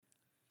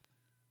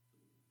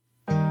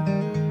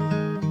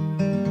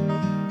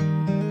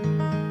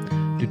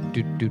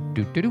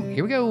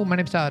Here we go. My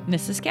name's Todd.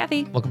 This is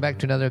Kathy. Welcome back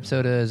to another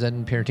episode of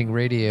Zen Parenting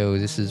Radio.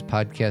 This is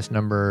podcast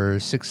number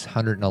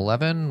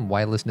 611.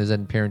 Why listen to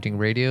Zen Parenting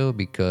Radio?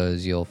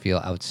 Because you'll feel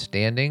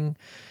outstanding.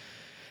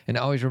 And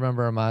always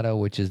remember our motto,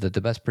 which is that the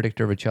best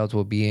predictor of a child's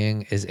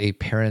well-being is a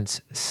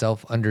parent's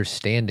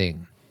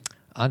self-understanding.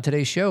 On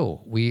today's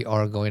show, we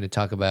are going to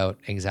talk about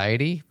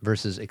anxiety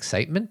versus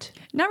excitement.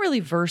 Not really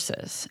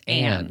versus,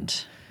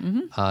 and.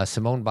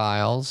 Simone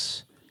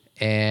Biles,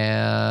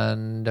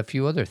 and a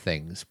few other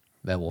things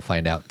that we'll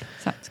find out.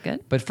 Sounds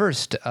good. But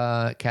first,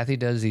 Kathy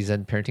does these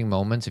Zen Parenting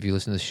Moments. If you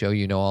listen to the show,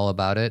 you know all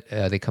about it.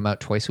 They come out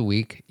twice a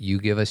week. You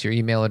give us your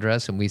email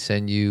address, and we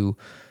send you,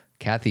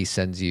 Kathy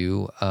sends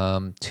you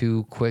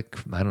 2 quick,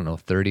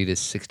 30 to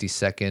 60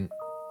 second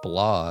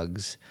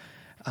blogs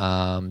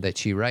that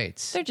she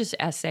writes. They're just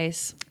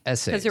essays.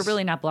 Essays. Because they're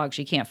really not blogs.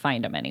 You can't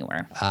find them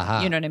anywhere.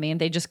 You know what I mean?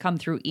 They just come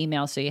through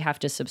email, so you have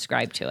to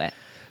subscribe to it.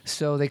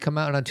 So they come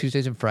out on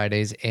Tuesdays and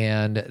Fridays,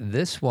 and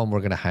this one we're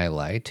going to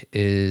highlight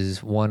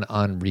is one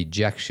on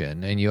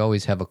rejection, and you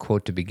always have a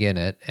quote to begin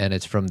it, and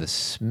it's from the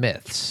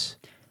Smiths.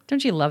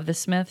 Don't you love the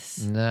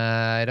Smiths?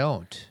 Nah, I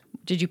don't.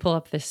 Did you pull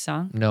up this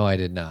song? No, I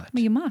did not.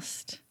 Well, you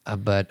must.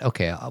 But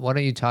okay, why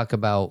don't you talk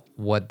about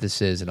what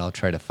this is, and I'll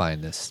try to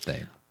find this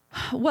thing.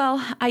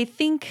 Well, I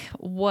think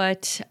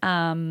what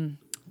I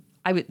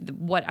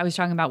was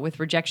talking about with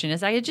rejection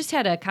is I had just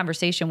had a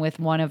conversation with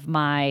one of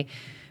my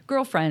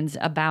girlfriends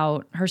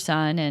about her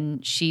son,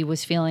 and she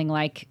was feeling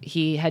like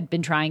he had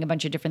been trying a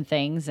bunch of different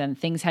things and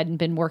things hadn't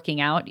been working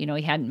out. You know,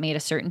 he hadn't made a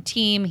certain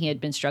team. He had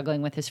been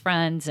struggling with his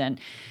friends and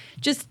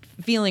just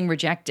feeling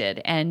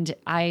rejected. And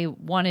I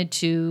wanted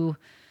to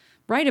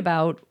write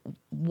about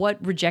what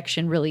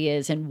rejection really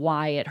is and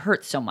why it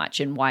hurts so much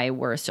and why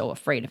we're so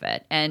afraid of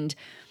it. And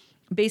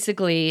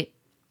basically,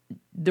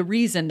 the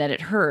reason that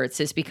it hurts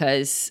is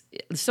because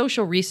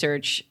social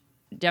research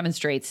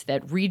demonstrates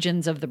that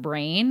regions of the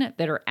brain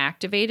that are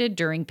activated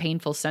during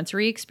painful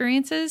sensory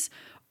experiences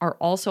are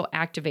also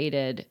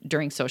activated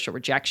during social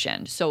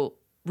rejection. So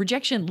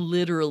rejection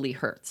literally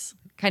hurts,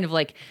 kind of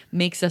like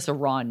makes us a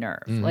raw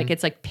nerve. Like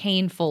it's like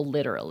painful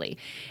literally.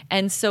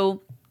 And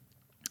so,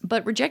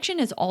 but rejection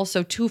is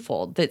also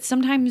twofold, that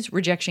sometimes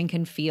rejection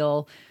can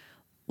feel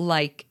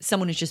like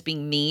someone is just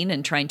being mean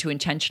and trying to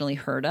intentionally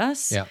hurt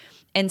us. Yeah.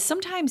 And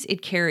sometimes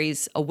it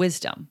carries a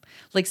wisdom.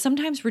 Like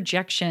sometimes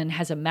rejection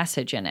has a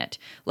message in it.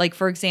 Like,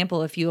 for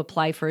example, if you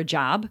apply for a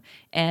job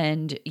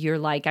and you're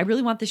like, I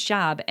really want this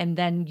job, and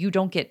then you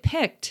don't get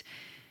picked,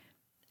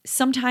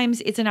 sometimes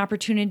it's an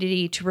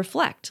opportunity to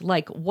reflect.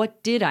 Like,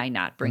 what did I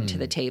not bring to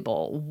the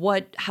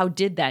table? How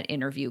did that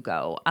interview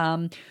go?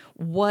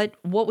 What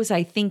was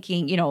I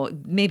thinking? You know,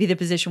 maybe the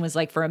position was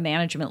like for a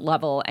management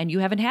level and you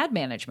haven't had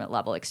management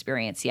level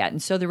experience yet.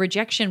 And so the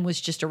rejection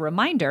was just a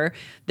reminder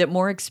that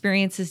more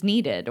experience is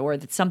needed, or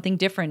that something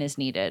different is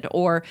needed,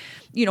 or,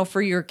 you know,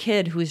 for your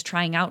kid who is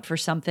trying out for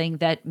something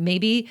that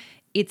maybe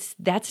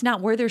that's not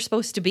where they're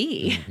supposed to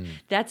be.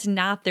 That's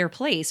not their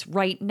place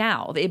right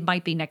now. It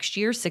might be next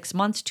year, 6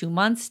 months, 2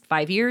 months,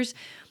 5 years,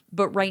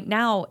 but right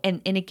now, and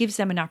it gives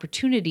them an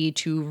opportunity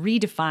to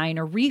redefine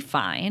or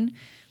refine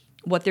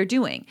what they're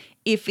doing.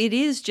 If it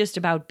is just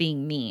about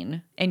being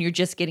mean and you're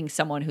just getting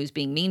someone who's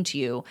being mean to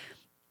you,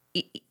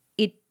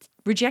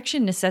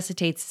 rejection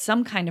necessitates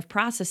some kind of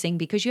processing,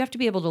 because you have to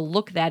be able to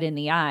look that in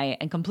the eye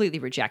and completely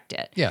reject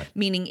it. Yeah.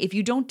 Meaning if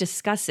you don't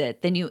discuss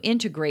it, then you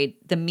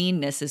integrate the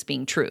meanness as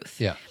being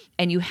truth. Yeah.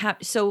 And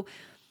so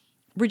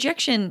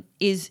rejection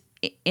is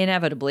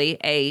inevitably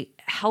a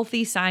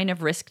healthy sign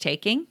of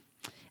risk-taking.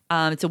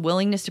 It's a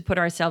willingness to put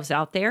ourselves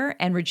out there,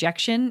 and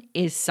rejection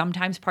is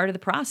sometimes part of the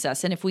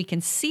process. And if we can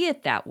see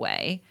it that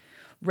way,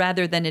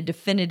 rather than a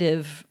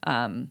definitive,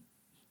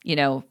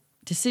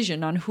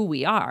 decision on who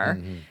we are,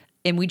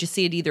 and we just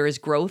see it either as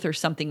growth or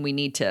something we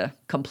need to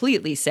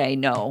completely say,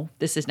 no,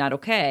 this is not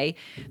okay,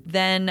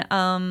 then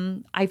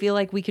I feel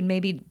like we can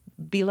maybe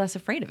be less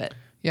afraid of it.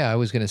 Yeah, I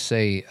was going to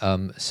say,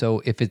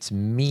 so if it's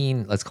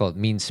mean, let's call it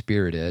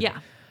mean-spirited,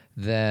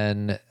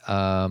 then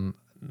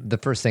the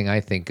first thing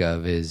I think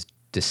of is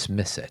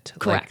dismiss it.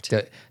 Correct.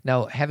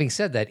 Now, having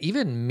said that,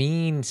 even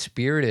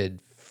mean-spirited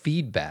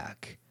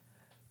feedback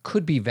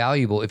could be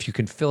valuable if you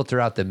can filter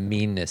out the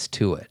meanness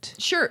to it.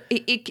 Sure.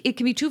 It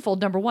can be twofold.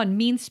 Number one,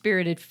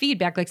 mean-spirited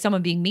feedback, like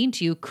someone being mean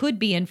to you, could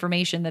be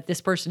information that this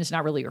person is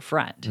not really your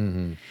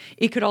friend.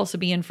 It could also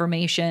be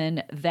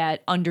information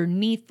that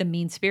underneath the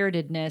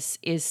mean-spiritedness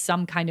is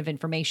some kind of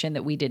information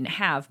that we didn't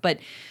have. But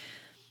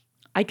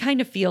I kind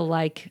of feel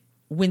like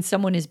when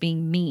someone is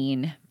being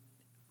mean,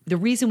 the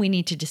reason we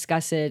need to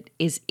discuss it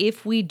is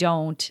if we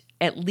don't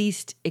at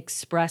least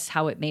express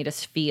how it made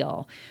us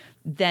feel,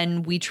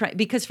 then we try,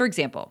 because for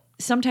example,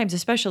 sometimes,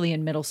 especially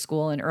in middle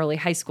school and early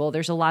high school,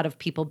 there's a lot of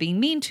people being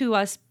mean to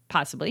us,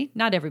 possibly,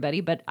 not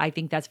everybody, but I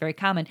think that's very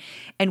common.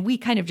 And we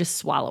kind of just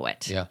swallow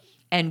it. Yeah.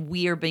 And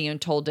we are being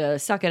told to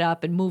suck it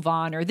up and move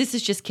on, or this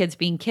is just kids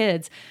being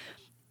kids.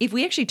 if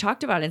we actually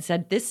talked about it and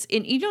said this,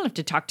 and you don't have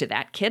to talk to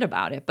that kid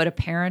about it, but a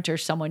parent or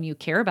someone you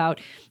care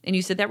about, and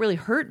you said that really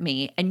hurt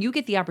me, and you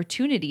get the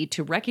opportunity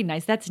to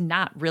recognize that's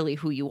not really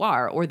who you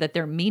are, or that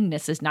their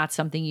meanness is not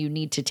something you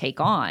need to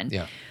take on,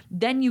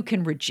 then you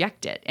can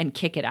reject it and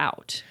kick it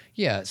out.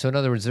 Yeah. So in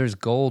other words, there's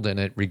gold in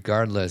it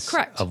regardless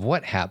Correct. of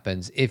what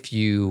happens if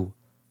you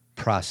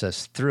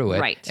process through it.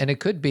 Right. And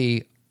it could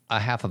be a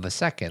half of a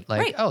second.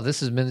 Like, Right. oh,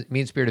 this is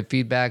mean-spirited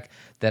feedback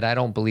that I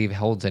don't believe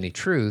holds any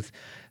truth.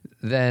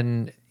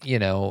 Then,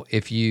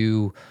 if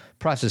you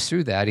process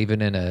through that,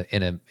 even in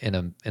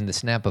the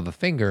snap of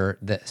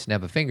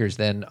fingers,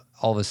 then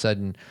all of a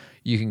sudden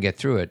you can get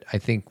through it. I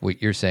think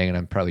what you're saying, and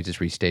I'm probably just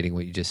restating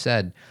what you just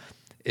said,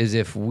 is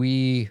if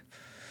we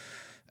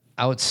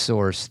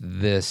outsource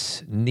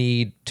this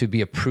need to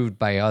be approved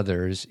by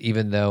others,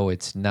 even though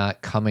it's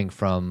not coming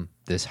from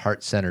this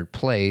heart-centered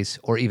place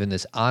or even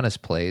this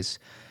honest place,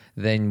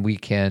 then we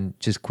can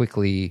just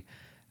quickly,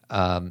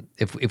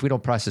 if we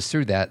don't process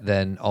through that,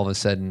 then all of a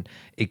sudden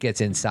it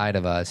gets inside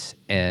of us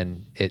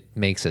and it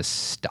makes us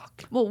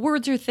stuck. Well,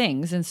 words are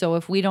things. And so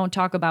if we don't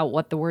talk about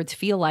what the words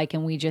feel like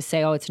and we just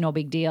say, oh, it's no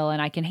big deal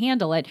and I can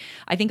handle it,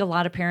 I think a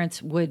lot of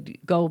parents would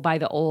go by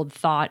the old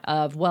thought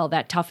of, well,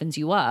 that toughens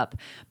you up.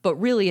 But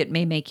really, it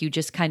may make you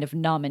just kind of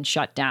numb and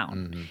shut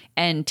down. Mm-hmm.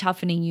 And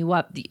toughening you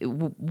up,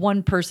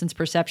 one person's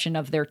perception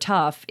of they're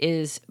tough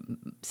is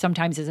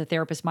sometimes, as a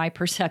therapist, my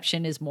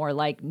perception is more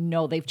like,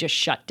 no, they've just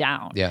shut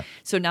down. Yeah.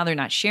 So now they're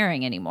not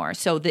sharing anymore.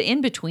 So the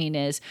in-between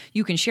is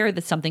you can share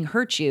that something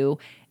hurts you,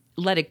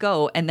 let it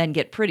go, and then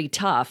get pretty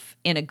tough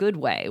in a good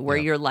way where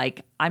you're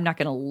like, I'm not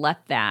going to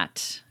let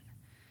that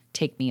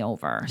take me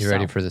over. You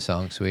ready for the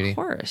song, sweetie? Of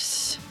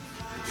course.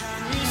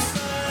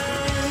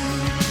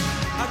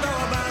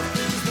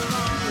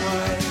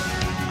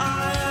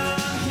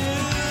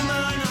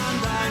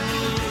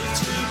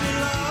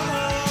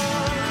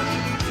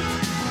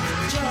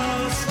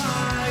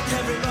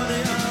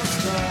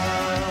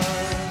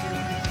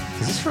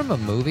 Is this from a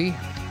movie?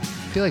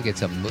 I feel like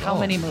it's a movie. How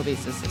many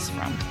movies is this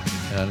from?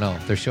 I don't know.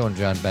 They're showing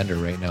John Bender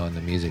right now in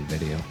the music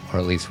video, or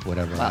at least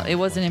whatever. Well, it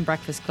wasn't in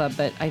Breakfast Club,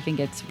 but I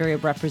think it's very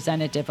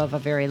representative of a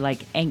very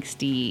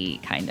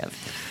angsty kind of.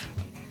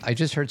 I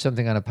just heard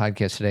something on a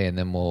podcast today, and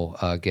then we'll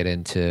get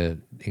into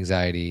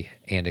anxiety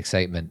and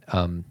excitement.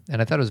 And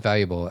I thought it was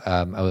valuable.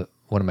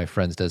 One of my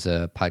friends does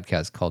a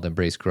podcast called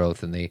Embrace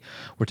Growth, and they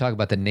were talking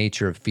about the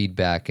nature of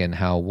feedback and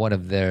how one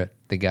of the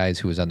guys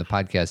who was on the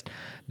podcast,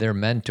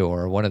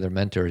 one of their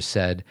mentors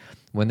said,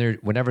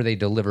 whenever they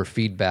deliver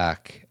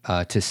feedback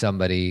to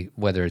somebody,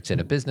 whether it's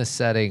in a business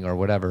setting or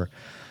whatever,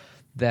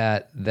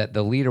 that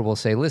the leader will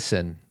say,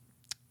 listen,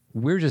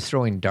 we're just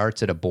throwing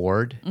darts at a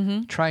board,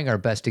 trying our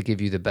best to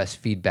give you the best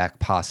feedback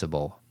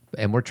possible.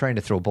 And we're trying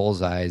to throw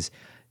bullseyes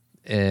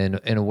in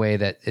a way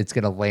that it's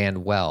going to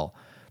land well.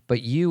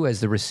 But you, as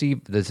the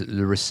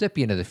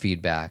recipient of the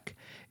feedback,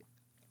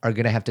 are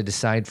going to have to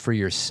decide for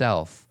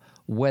yourself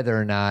whether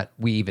or not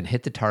we even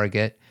hit the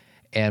target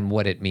and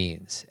what it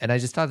means. And I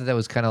just thought that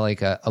was kind of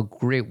like a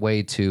great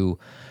way to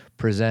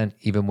present,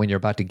 even when you're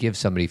about to give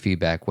somebody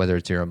feedback, whether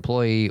it's your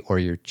employee or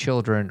your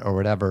children or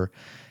whatever.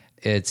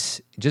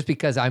 It's just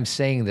because I'm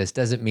saying this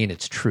doesn't mean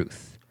it's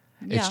truth.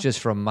 Yeah. It's just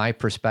from my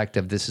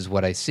perspective, this is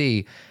what I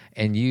see.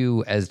 And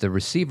you, as the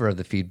receiver of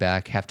the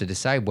feedback, have to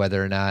decide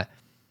whether or not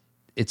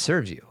it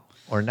serves you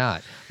or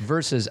not,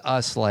 versus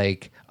us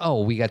like,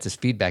 oh, we got this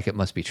feedback, it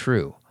must be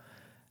true.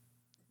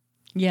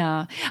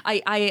 Yeah,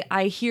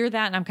 I hear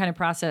that,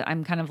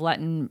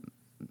 and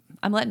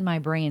I'm letting my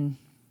brain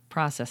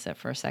process it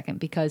for a second,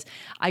 because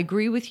I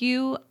agree with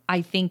you.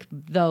 I think,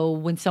 though,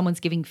 when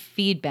someone's giving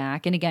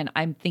feedback, and again,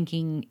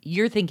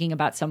 you're thinking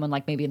about someone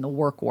like maybe in the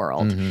work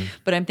world,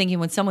 but I'm thinking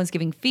when someone's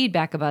giving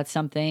feedback about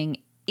something,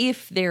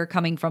 if they're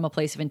coming from a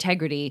place of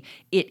integrity,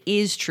 it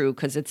is true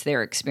because it's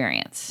their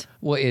experience.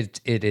 Well, it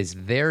is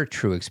their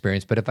true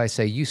experience. But if I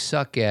say you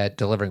suck at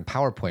delivering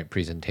PowerPoint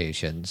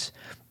presentations,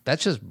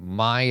 that's just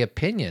my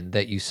opinion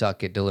that you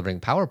suck at delivering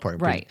PowerPoint.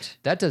 Right.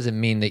 That doesn't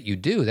mean that you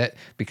do that,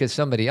 because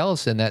somebody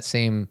else in that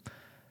same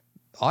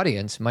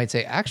audience might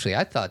say, actually,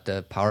 I thought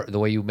the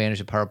way you managed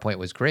the PowerPoint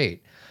was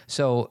great.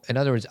 So in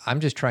other words, I'm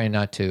just trying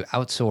not to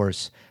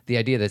outsource the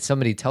idea that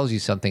somebody tells you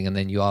something and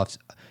then you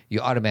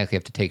automatically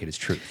have to take it as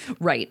truth.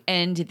 Right.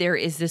 And there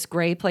is this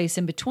gray place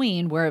in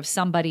between where if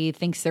somebody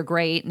thinks they're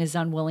great and is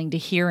unwilling to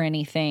hear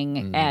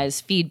anything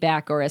as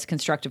feedback or as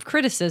constructive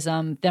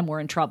criticism, then we're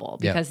in trouble,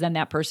 because then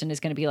that person is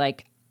going to be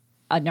like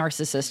a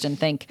narcissist and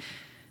think,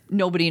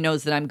 nobody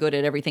knows that I'm good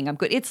at everything I'm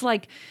good. It's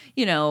like,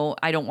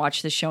 I don't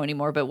watch this show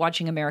anymore, but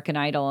watching American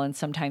Idol, and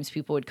sometimes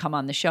people would come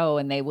on the show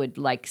and they would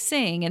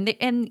sing,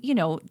 and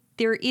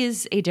there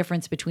is a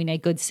difference between a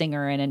good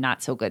singer and a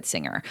not so good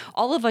singer.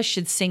 All of us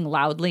should sing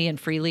loudly and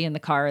freely in the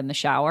car, in the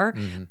shower,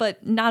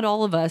 but not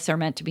all of us are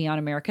meant to be on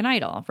American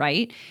Idol,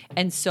 right?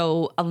 And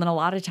so a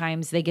lot of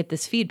times they get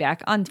this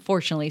feedback,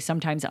 unfortunately,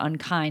 sometimes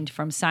unkind,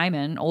 from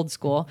Simon, old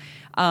school.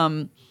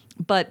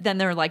 But then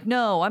they're like,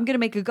 no, I'm going to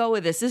make a go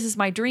of this. This is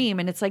my dream.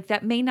 And it's like,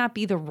 that may not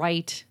be the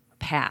right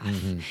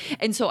path.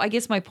 And so I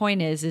guess my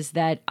point is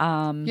that...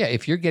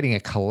 if you're getting a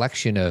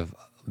collection of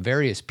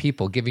various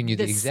people giving you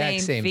the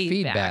exact same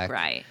feedback.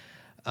 Right.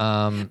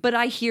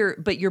 But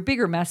your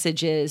bigger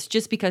message is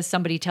just because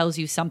somebody tells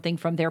you something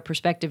from their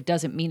perspective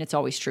doesn't mean it's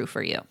always true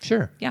for you.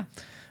 Sure. Yeah.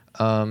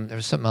 There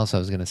was something else I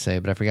was going to say,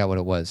 but I forgot what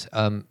it was.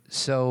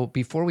 So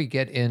before we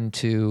get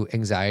into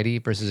anxiety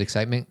versus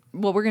excitement.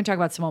 Well, we're going to talk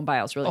about Simone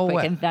Biles really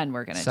quick, and then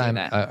we're going to do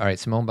that. All right,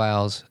 Simone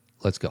Biles,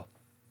 let's go.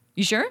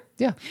 You sure?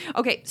 Yeah.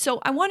 Okay,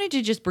 so I wanted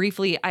to just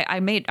briefly,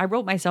 I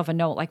wrote myself a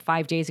note like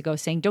 5 days ago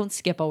saying don't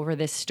skip over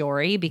this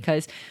story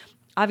because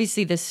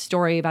obviously this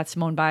story about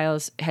Simone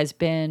Biles has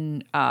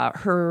been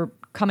her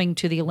coming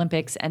to the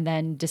Olympics and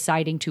then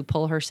deciding to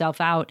pull herself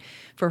out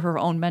for her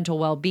own mental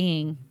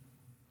well-being.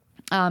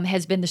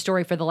 Has been the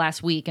story for the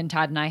last week, and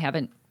Todd and I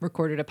haven't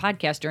recorded a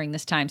podcast during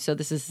this time, so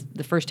this is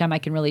the first time I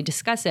can really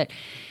discuss it.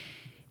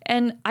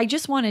 And I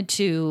just wanted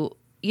to,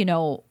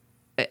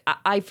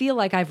 I feel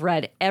like I've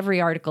read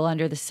every article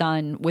under the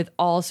sun with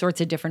all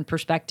sorts of different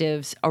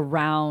perspectives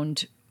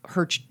around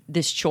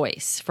this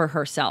choice for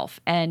herself,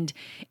 and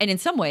in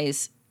some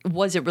ways,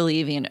 was it really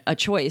even a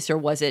choice, or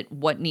was it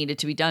what needed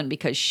to be done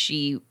because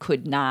she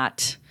could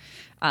not?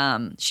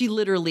 She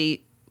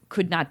literally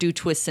could not do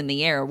twists in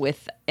the air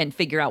and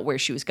figure out where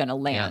she was going to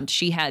land. Yeah.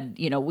 She had,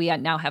 we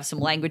now have some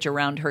language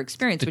around her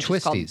experience, which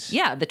is called,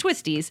 the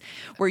twisties,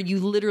 where you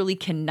literally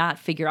cannot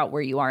figure out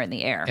where you are in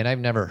the air. And I've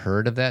never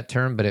heard of that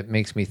term, but it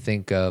makes me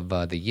think of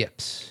the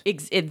yips.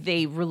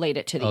 They relate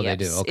it to the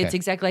yips. They do? Okay. It's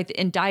exactly like,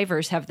 and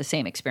divers have the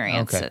same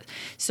experience. Okay.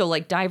 So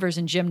like divers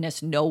and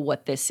gymnasts know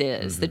what this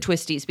is, the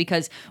twisties,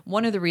 because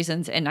one of the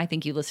reasons, and I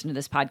think you listen to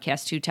this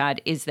podcast too,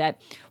 Todd, is that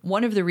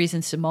one of the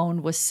reasons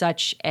Simone was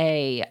such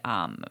an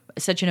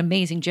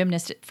amazing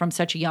gymnast from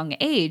such a young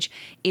age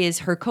is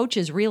her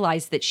coaches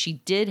realized that she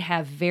did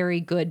have very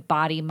good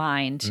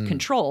body-mind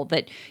control,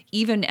 that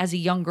even as a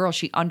young girl,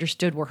 she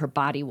understood where her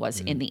body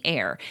was in the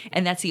air.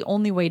 And that's the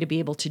only way to be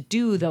able to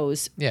do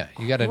those you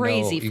got to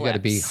know, you got to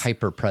be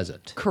hyper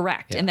present.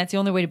 Correct. Yeah. And that's the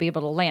only way to be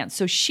able to land.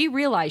 So she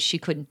realized she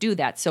couldn't do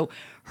that. So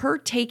her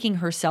taking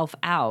herself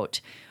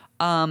out,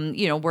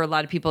 where a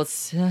lot of people,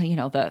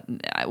 the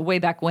way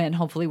back when,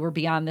 hopefully we're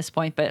beyond this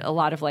point, but a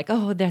lot of like,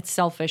 oh, that's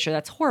selfish or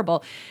that's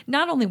horrible.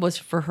 Not only was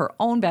for her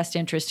own best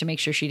interest to make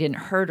sure she didn't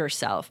hurt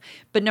herself,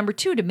 but number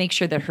two, to make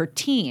sure that her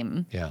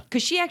team,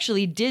 because she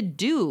actually did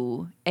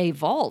do a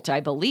vault, I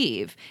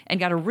believe, and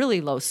got a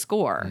really low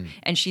score.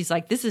 And she's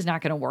like, this is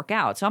not going to work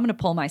out. So I'm going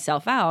to pull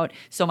myself out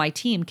so my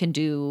team can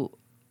do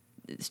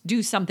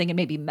something and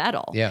maybe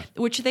medal,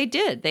 which they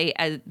did.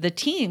 The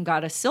team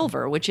got a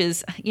silver, which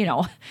is,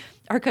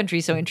 our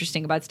country's so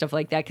interesting about stuff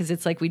like that because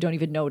it's like we don't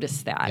even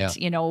notice that,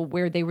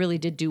 where they really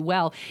did do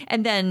well.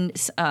 And then,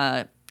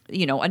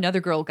 another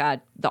girl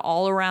got the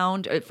all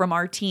around from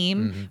our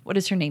team. What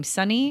is her name?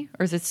 Sunny,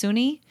 or is it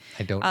Suni?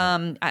 I don't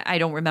know. I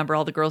don't remember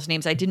all the girls'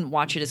 names. I didn't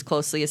watch it as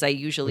closely as I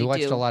usually do. We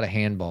watched a lot of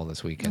handball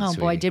this weekend. Oh,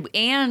 boy, did we.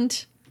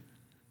 And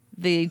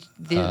the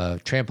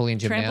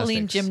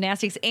trampoline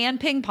gymnastics and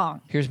ping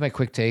pong. Here's my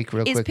quick take,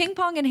 quick. Is ping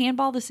pong and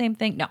handball the same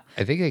thing? No.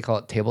 I think they call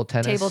it table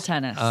tennis. Table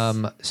tennis.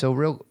 So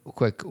real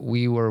quick,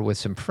 we were with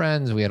some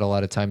friends. We had a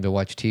lot of time to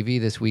watch TV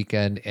this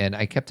weekend, and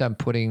I kept on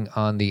putting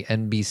on the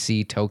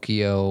NBC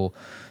Tokyo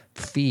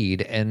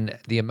feed, and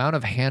the amount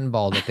of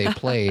handball that they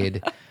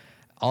played.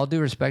 All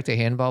due respect to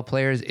handball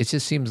players, it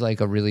just seems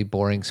like a really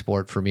boring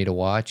sport for me to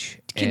watch.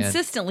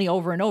 Consistently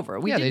over and over.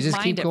 They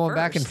just keep going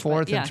back and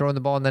forth and throwing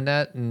the ball in the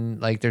net,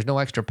 and like there's no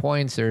extra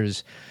points.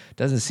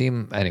 Doesn't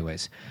seem,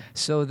 anyways.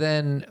 So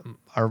then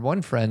our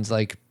one friend's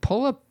like,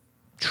 pull up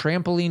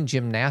trampoline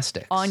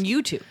gymnastics on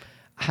YouTube.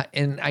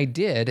 And I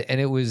did, and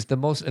it was the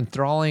most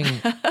enthralling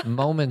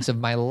moments of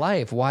my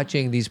life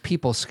watching these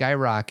people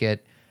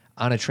skyrocket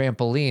on a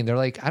trampoline. They're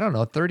like, I don't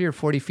know, 30 or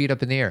 40 feet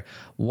up in the air.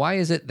 Why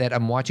is it that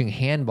I'm watching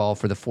handball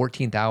for the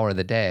 14th hour of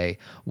the day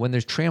when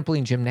there's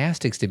trampoline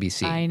gymnastics to be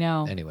seen? I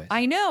know. Anyways.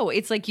 I know.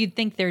 It's like you'd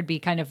think there'd be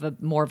kind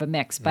of more of a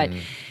mix. But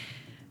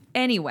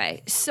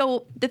anyway,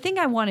 so the thing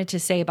I wanted to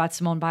say about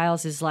Simone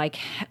Biles is like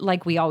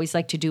we always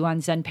like to do on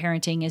Zen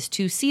Parenting is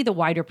to see the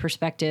wider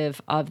perspective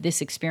of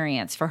this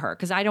experience for her.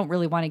 Because I don't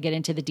really want to get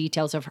into the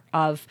details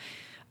of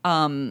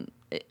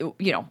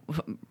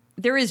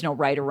there is no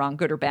right or wrong,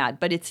 good or bad,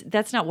 but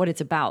that's not what it's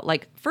about.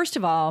 Like, first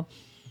of all,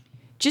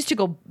 just to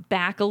go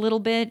back a little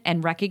bit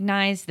and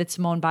recognize that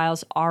Simone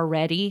Biles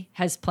already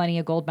has plenty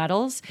of gold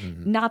medals.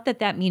 Not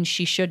that means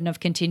she shouldn't have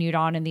continued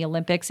on in the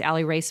Olympics.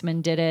 Allie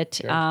Raceman did it.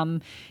 Sure.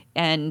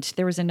 And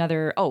there was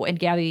another, and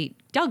Gabby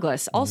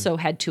Douglas also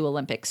had 2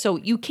 Olympics. So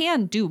you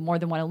can do more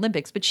than 1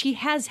 Olympics, but she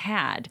has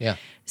had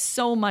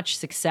so much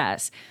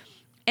success.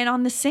 And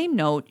on the same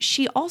note,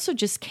 she also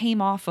just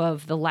came off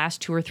of the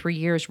last 2 or 3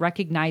 years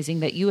recognizing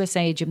that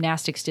USA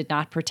Gymnastics did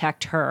not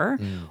protect her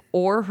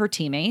or her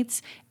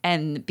teammates,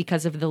 and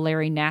because of the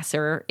Larry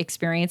Nassar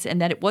experience, and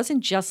that it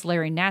wasn't just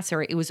Larry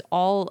Nassar, it was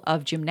all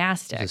of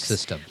gymnastics. The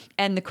system.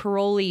 And the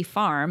Caroli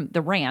farm,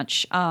 the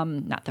ranch,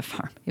 not the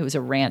farm, it was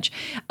a ranch.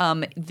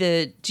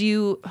 Do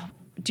you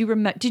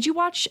remember, did you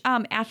watch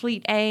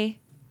Athlete A?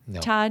 No.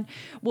 Todd?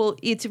 Well,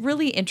 it's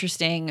really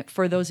interesting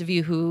for those of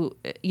you who,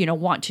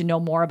 want to know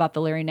more about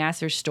the Larry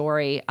Nassar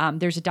story.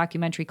 There's a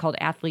documentary called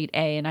Athlete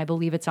A, and I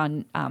believe it's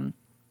on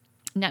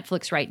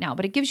Netflix right now,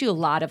 but it gives you a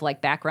lot of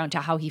background to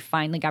how he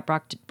finally got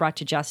brought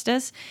to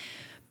justice.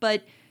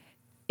 But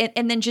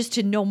and then just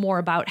to know more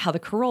about how the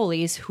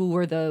Karolyi's, who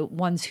were the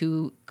ones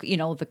who,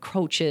 the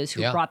coaches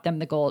who brought them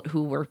the gold,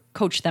 who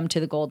coached them to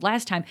the gold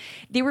last time,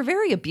 they were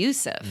very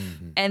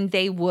abusive, and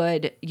they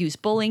would use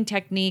bullying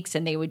techniques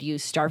and they would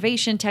use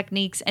starvation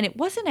techniques, and it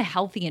wasn't a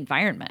healthy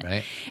environment.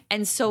 Right.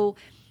 And so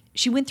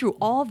she went through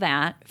all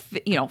that,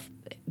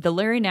 the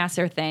Larry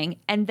Nassar thing,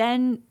 and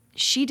then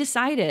she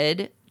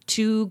decided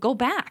to go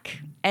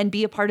back and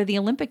be a part of the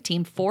Olympic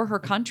team for her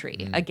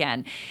country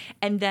again.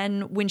 And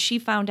then when she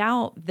found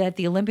out that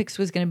the Olympics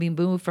was going to be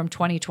moved from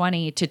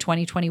 2020 to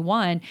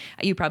 2021,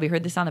 you probably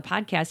heard this on the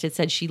podcast, it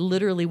said she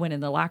literally went in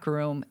the locker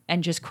room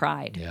and just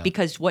cried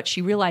because what she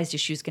realized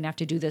is she was going to have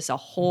to do this a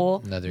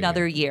whole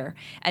another year.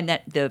 And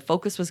that the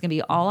focus was going to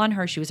be all on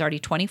her. She was already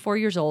 24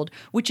 years old,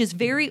 which is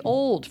very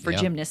old for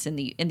gymnasts in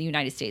the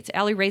United States.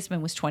 Allie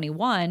Raisman was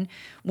 21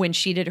 when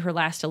she did her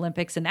last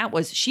Olympics, and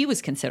she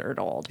was considered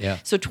old. Yeah.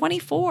 So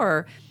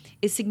 24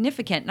 is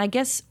significant. And I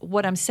guess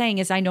what I'm saying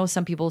is, I know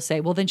some people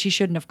say, well, then she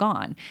shouldn't have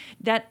gone.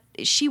 That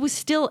she was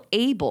still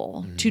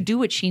able to do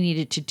what she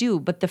needed to do.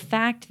 But the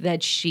fact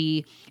that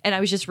and I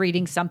was just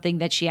reading something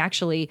that she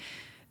actually,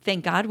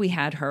 thank God we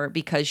had her,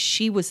 because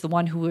she was the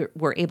one who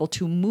were able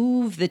to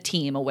move the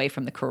team away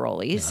from the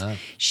Karolyi's.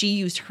 She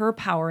used her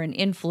power and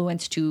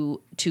influence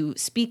to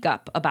speak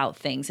up about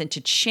things and to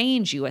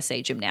change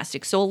USA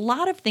Gymnastics. So a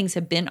lot of things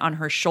have been on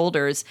her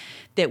shoulders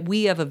that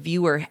we as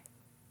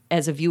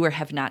a viewer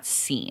have not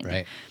seen.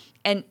 Right.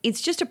 And it's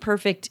just a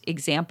perfect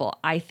example,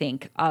 I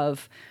think,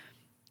 of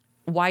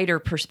wider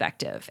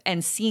perspective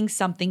and seeing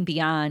something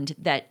beyond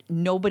that.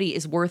 Nobody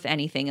is worth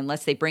anything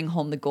unless they bring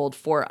home the gold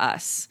for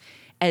us.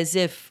 As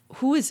if,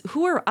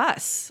 who are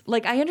us?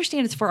 I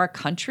understand it's for our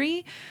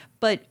country,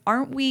 but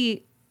aren't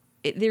we,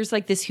 there's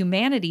this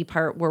humanity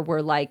part where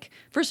we're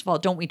first of all,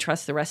 don't we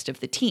trust the rest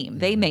of the team?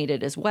 They made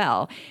it as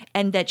well.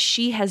 And that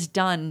she has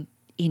done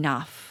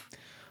enough.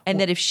 And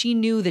that if she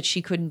knew that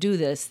she couldn't do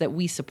this, that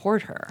we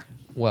support her.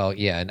 Well,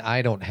 yeah, and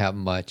I don't have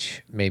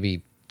much.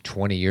 Maybe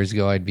 20 years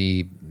ago, I'd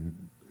be,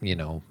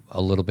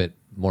 a little bit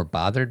more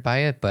bothered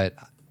by it. But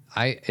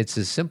it's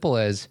as simple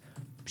as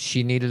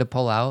she needed to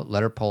pull out,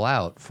 let her pull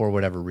out for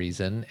whatever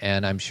reason.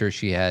 And I'm sure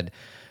she had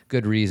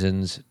good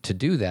reasons to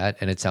do that.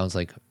 And it sounds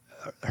like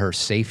her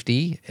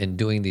safety in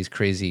doing these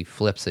crazy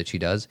flips that she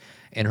does,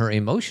 and her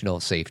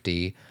emotional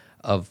safety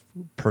of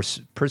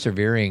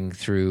persevering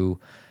through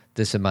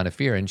this amount of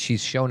fear. And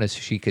she's shown us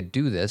she could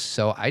do this.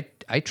 So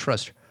I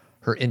trust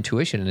her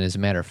intuition. And as a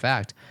matter of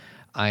fact,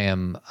 I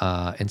am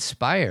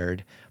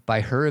inspired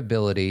by her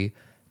ability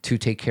to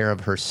take care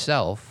of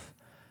herself.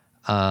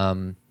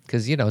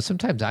 Because,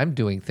 sometimes I'm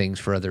doing things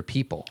for other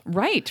people.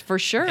 Right, for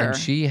sure. And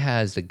she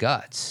has the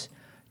guts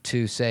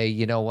to say,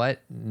 you know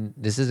what,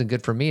 this isn't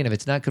good for me. And if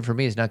it's not good for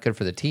me, it's not good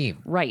for the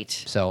team. Right.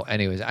 So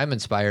anyways, I'm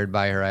inspired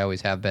by her. I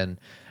always have been.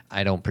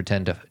 I don't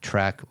pretend to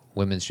track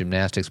women's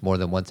gymnastics more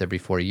than once every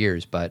 4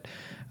 years. But,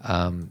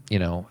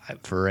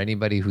 for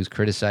anybody who's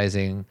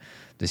criticizing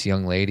this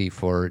young lady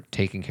for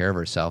taking care of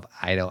herself,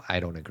 I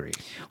don't agree.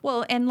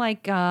 Well, and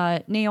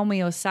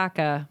Naomi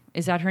Osaka,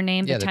 is that her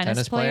name? Yeah, the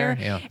tennis player?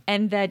 Yeah.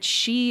 And that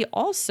she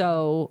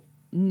also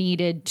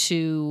needed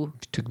to...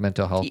 Took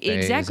mental health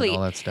days and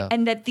all that stuff.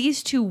 And that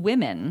these two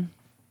women,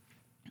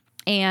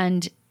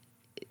 and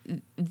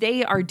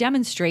they are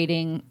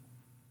demonstrating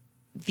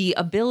the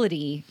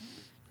ability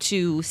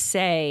to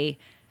say,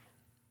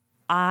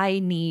 I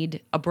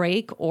need a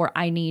break, or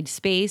I need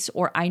space,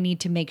 or I need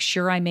to make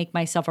sure I make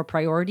myself a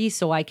priority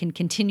so I can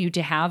continue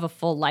to have a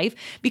full life.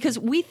 Because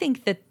we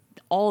think that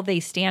all they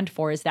stand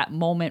for is that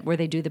moment where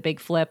they do the big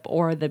flip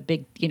or the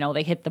big,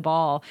 they hit the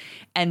ball,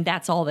 and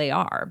that's all they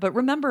are. But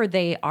remember,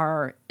 they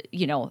are,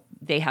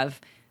 they have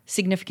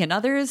significant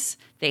others,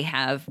 they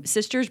have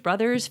sisters,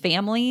 brothers,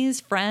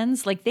 families,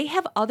 friends. They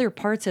have other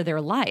parts of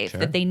their life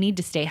that they need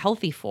to stay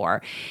healthy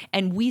for.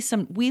 And we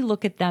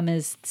look at them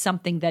as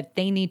something that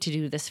they need to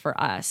do this for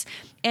us.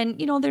 And,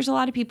 there's a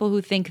lot of people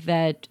who think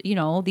that,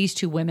 these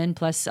two women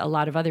plus a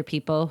lot of other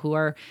people who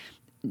are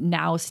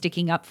now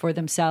sticking up for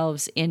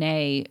themselves in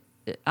a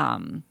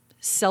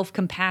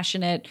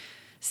self-compassionate,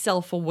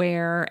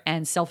 self-aware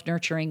and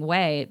self-nurturing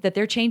way, that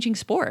they're changing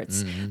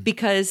sports.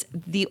 Because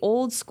the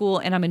old school,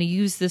 and I'm going to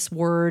use this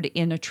word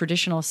in a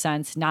traditional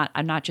sense,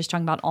 I'm not just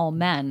talking about all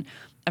men,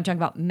 I'm talking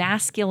about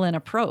masculine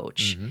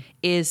approach,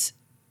 is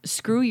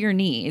screw your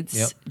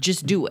needs,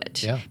 just do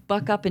it.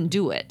 Buck up and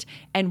do it.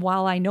 And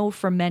while I know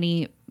for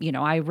many,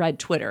 I read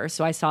Twitter,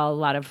 so I saw a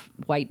lot of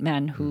white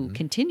men who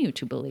continue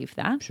to believe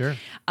that. Sure.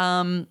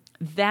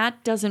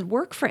 That doesn't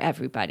work for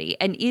everybody.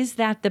 And is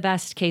that the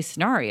best case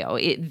scenario?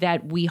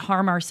 That we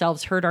harm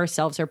ourselves, hurt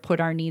ourselves, or put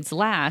our needs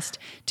last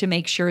to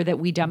make sure that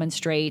we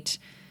demonstrate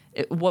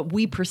what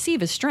we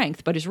perceive as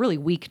strength, but is really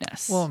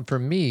weakness? Well, for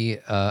me,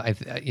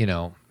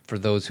 for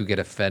those who get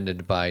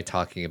offended by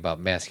talking about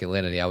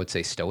masculinity, I would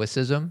say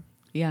stoicism.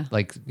 Yeah.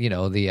 Like,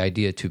 the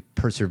idea to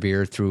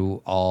persevere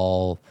through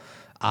all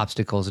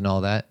obstacles and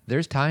all that.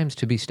 There's times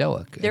to be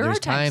stoic. There There's are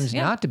times,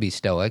 yeah. not to be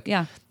stoic.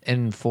 Yeah.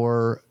 And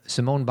for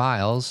Simone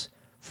Biles,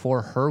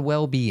 for her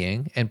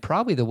well-being and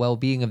probably the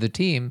well-being of the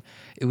team,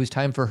 it was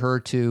time for her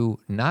to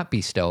not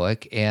be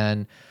stoic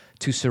and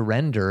to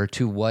surrender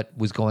to what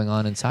was going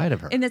on inside of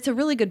her. And that's a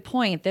really good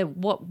point. That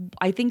what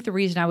I think the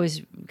reason I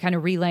was kind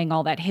of relaying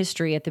all that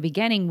history at the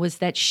beginning was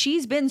that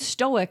she's been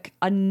stoic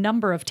a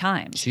number of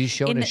times. She's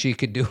shown us she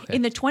could do it.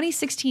 In the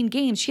 2016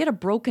 games, she had a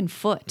broken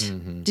foot.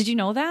 Mm-hmm. Did you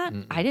know that?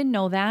 I didn't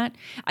know that.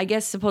 I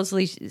guess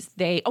supposedly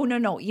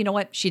no. You know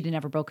what? She didn't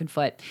have a broken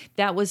foot.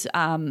 That was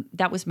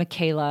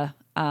Michaela.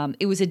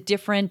 It was a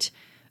different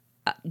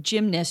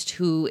gymnast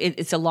who,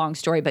 it's a long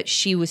story, but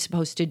she was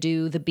supposed to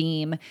do the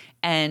beam,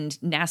 and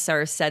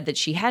Nassar said that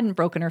she hadn't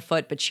broken her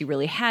foot, but she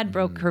really had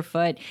broke her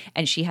foot,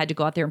 and she had to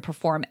go out there and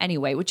perform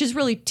anyway, which is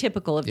really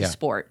typical of the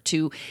sport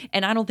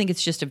and I don't think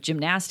it's just of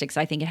gymnastics.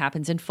 I think it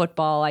happens in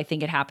football. I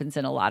think it happens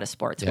in a lot of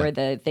sports where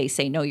they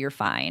say, no, you're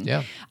fine.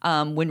 Yeah.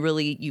 When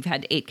really you've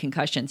had 8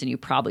 concussions and you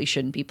probably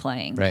shouldn't be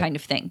playing, kind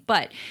of thing.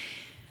 But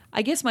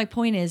I guess my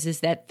point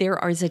is that there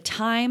is a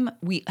time,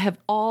 we have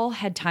all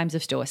had times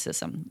of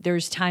stoicism.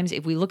 There's times,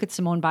 if we look at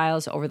Simone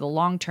Biles over the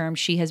long term,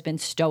 she has been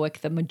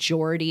stoic the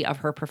majority of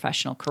her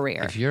professional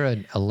career. If you're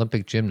an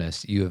Olympic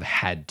gymnast, you have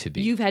had to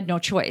be. You've had no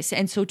choice.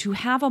 And so to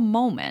have a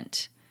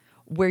moment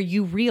where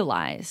you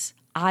realize,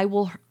 I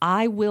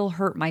will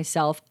hurt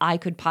myself. I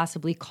could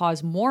possibly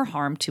cause more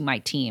harm to my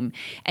team.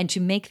 And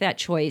to make that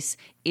choice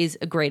is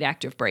a great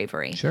act of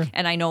bravery. Sure.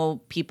 And I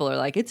know people are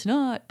like, it's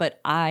not, but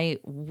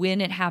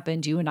when it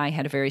happened, you and I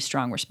had a very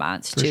strong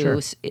response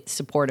to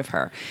support of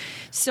her.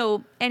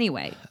 So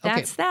anyway,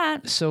 that's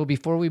that. So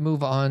before we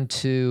move on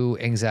to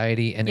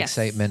anxiety and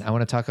excitement, I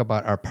want to talk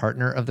about our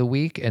partner of the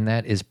week, and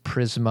that is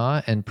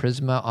Prisma. And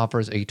Prisma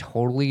offers a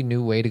totally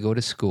new way to go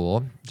to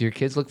school. Do your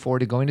kids look forward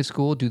to going to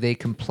school? Do they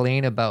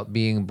complain about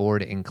being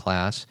bored in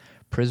class?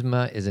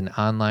 Prisma is an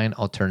online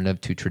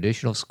alternative to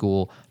traditional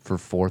school for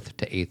 4th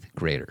to 8th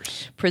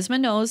graders. Prisma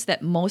knows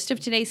that most of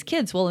today's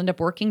kids will end up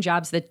working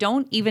jobs that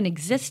don't even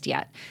exist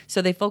yet.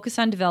 So they focus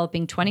on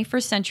developing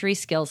 21st century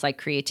skills like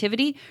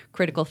creativity,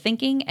 critical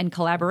thinking, and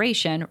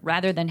collaboration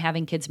rather than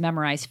having kids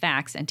memorize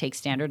facts and take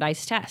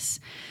standardized tests.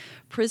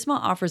 Prisma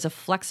offers a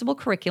flexible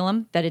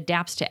curriculum that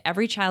adapts to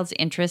every child's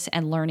interests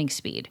and learning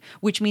speed,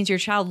 which means your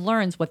child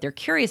learns what they're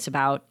curious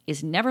about,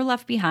 is never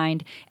left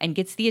behind, and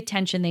gets the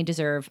attention they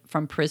deserve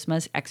from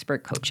Prisma's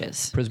expert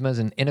coaches. Prisma is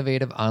an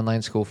innovative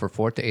online school for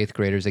 4th to 8th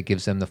graders that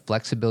gives them the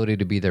flexibility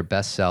to be their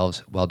best selves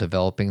while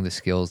developing the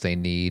skills they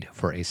need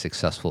for a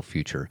successful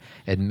future.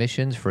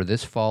 Admissions for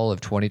this fall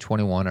of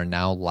 2021 are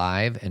now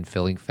live and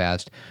filling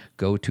fast.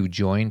 Go to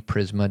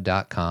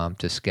joinprisma.com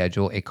to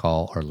schedule a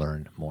call or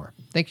learn more.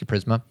 Thank you,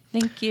 Prisma.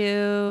 Thank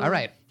you. All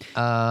right.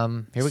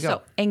 Here we go.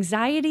 So,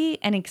 anxiety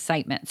and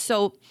excitement.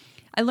 So,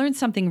 I learned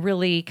something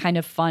really kind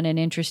of fun and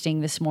interesting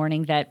this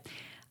morning that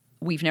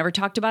we've never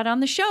talked about on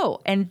the show.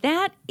 And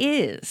that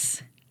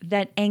is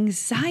that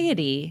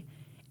anxiety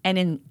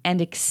and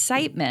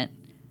excitement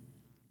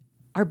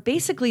are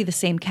basically the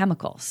same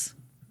chemicals.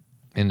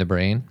 In the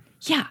brain?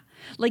 Yeah.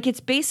 Like it's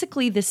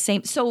basically the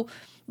same. So,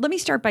 let me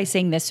start by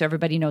saying this so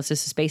everybody knows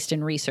this is based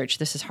in research.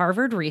 This is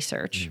Harvard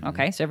research. Mm-hmm.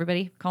 Okay, so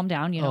everybody calm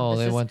down.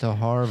 They went to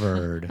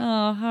Harvard.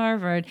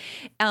 Harvard.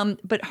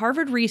 But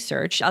Harvard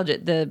research,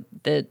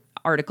 the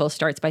article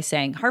starts by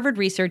saying, Harvard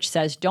research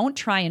says, don't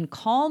try and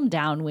calm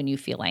down when you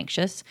feel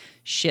anxious.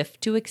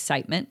 Shift to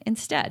excitement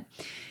instead.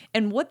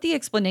 And what the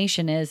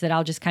explanation is that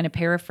I'll just kind of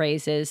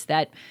paraphrase is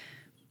that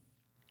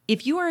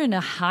if you are in a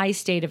high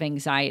state of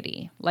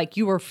anxiety, like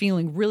you are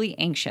feeling really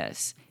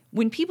anxious,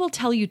 when people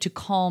tell you to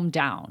calm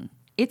down,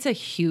 it's a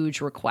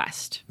huge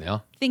request. Yeah.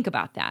 Think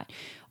about that.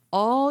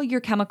 All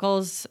your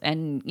chemicals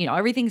and,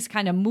 everything's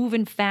kind of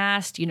moving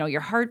fast. Your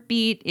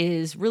heartbeat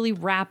is really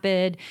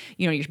rapid.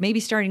 You're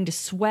maybe starting to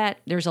sweat.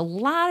 There's a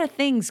lot of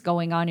things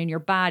going on in your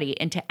body.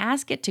 And to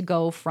ask it to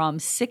go from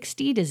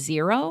 60 to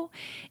 0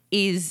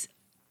 is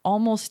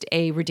almost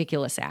a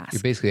ridiculous ask.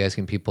 You're basically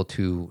asking people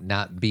to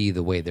not be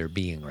the way they're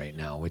being right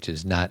now, which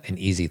is not an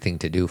easy thing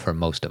to do for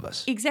most of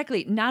us.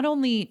 Exactly. Not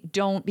only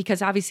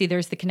because obviously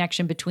there's the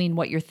connection between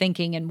what you're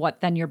thinking and what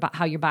then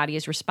how your body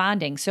is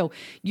responding. So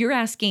you're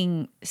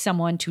asking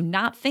someone to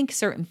not think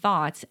certain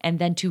thoughts and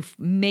then to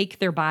make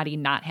their body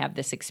not have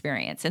this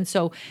experience. And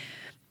so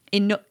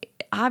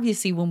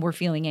obviously, when we're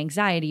feeling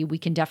anxiety, we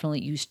can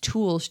definitely use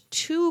tools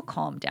to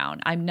calm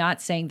down. I'm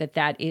not saying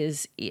that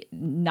is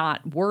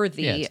not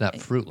worthy. Yeah, it's not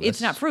fruitless.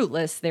 It's not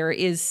fruitless. There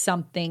is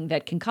something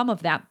that can come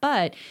of that.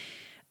 But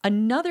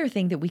another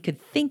thing that we could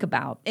think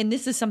about, and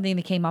this is something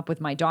that came up with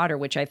my daughter,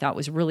 which I thought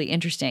was really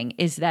interesting,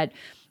 is that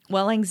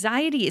while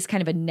anxiety is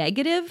kind of a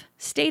negative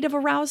state of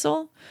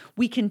arousal,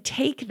 we can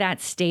take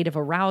that state of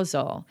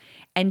arousal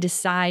and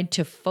decide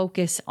to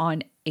focus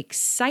on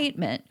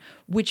excitement,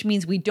 which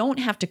means we don't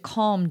have to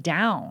calm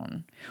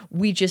down.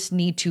 We just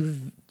need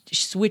to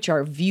switch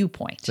our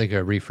viewpoint. It's like a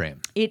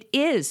reframe. It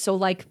is. So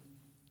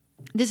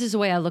this is the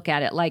way I look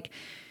at it. Like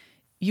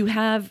you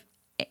have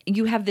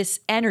you have this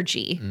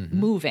energy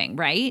moving,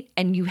 right?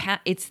 And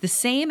it's the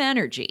same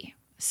energy.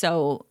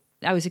 So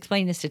I was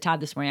explaining this to Todd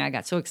this morning. I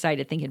got so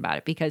excited thinking about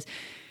it because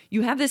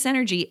you have this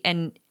energy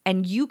and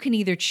you can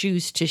either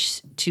choose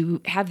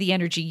to have the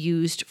energy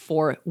used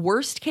for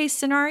worst case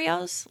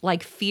scenarios,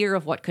 like fear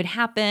of what could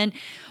happen.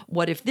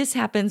 What if this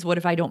happens? What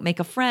if I don't make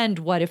a friend?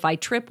 What if I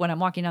trip when I'm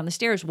walking down the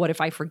stairs? What if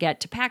I forget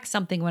to pack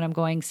something when I'm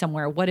going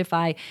somewhere? What if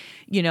I,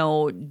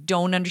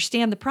 don't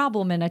understand the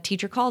problem and a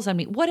teacher calls on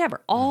me?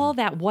 Whatever, all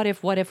that what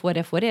if.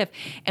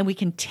 And we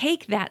can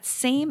take that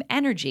same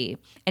energy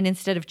and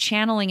instead of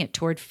channeling it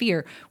toward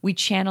fear, we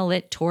channel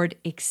it toward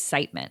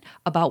excitement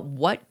about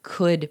what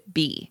could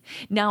be.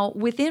 Now,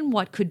 within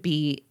what could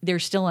be,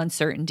 there's still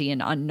uncertainty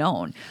and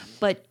unknown.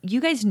 But you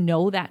guys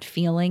know that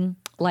feeling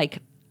like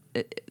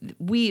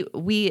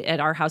we at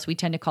our house, we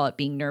tend to call it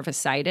being nervous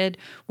sighted,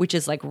 which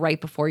is like right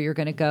before you're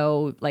going to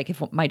go, like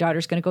if my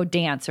daughter's going to go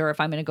dance or if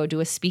I'm going to go do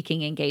a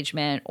speaking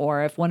engagement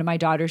or if one of my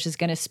daughters is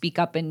going to speak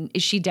up and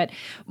is she dead?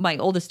 My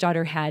oldest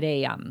daughter had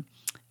a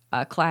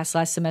class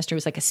last semester. It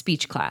was like a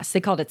speech class.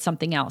 They called it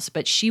something else,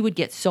 but she would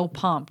get so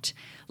pumped.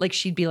 Like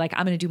she'd be like,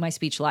 I'm going to do my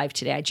speech live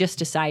today. I just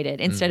decided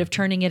instead of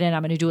turning it in,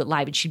 I'm going to do it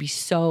live. And she'd be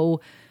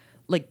so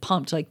like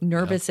pumped, like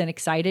nervous and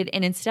excited.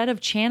 And instead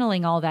of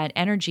channeling all that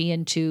energy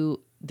into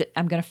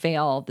I'm going to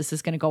fail, this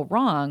is going to go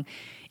wrong,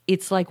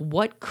 it's like,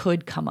 what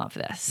could come of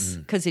this?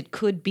 Because it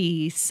could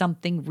be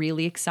something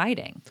really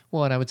exciting.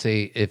 Well, and I would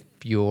say if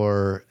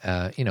you're,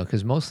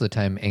 because most of the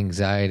time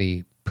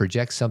anxiety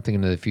projects something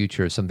into the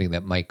future, something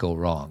that might go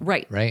wrong.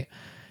 Right. Right.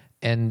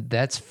 And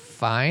that's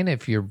fine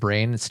if your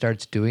brain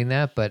starts doing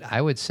that. But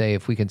I would say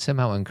if we can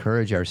somehow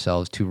encourage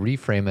ourselves to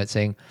reframe it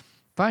saying,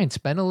 fine,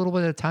 spend a little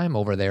bit of time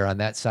over there on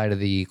that side of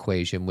the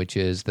equation, which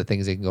is the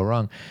things that can go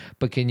wrong.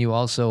 But can you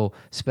also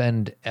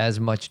spend as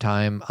much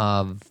time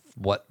of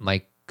what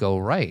might go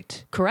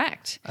right?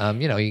 Correct.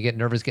 You get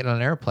nervous getting on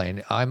an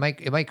airplane.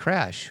 It might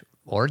crash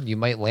or you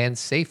might land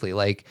safely.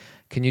 Like,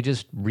 can you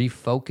just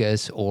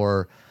refocus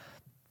or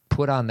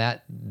put on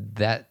that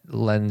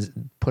lens,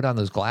 put on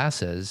those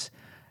glasses,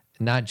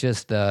 not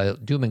just the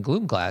doom and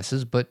gloom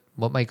glasses, but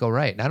what might go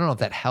right? And I don't know if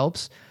that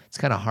helps. It's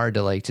kind of hard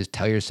to like just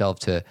tell yourself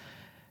to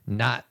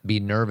not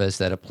be nervous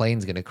that a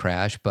plane's going to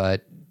crash,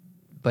 but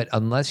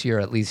unless you're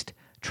at least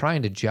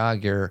trying to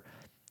jog your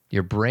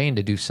brain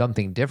to do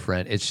something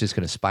different, it's just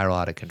going to spiral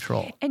out of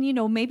control. And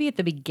maybe at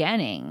the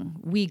beginning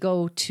we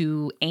go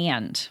to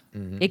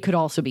it could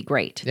also be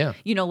great. Yeah.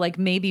 Like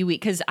maybe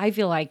because I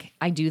feel like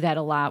I do that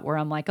a lot where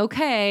I'm like,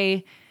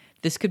 okay,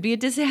 this could be a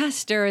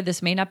disaster.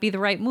 This may not be the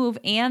right move.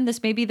 And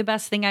this may be the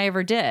best thing I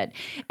ever did.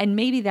 And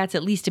maybe that's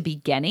at least a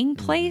beginning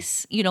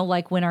place,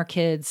 like when our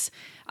kids,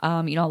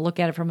 I'll look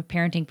at it from a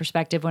parenting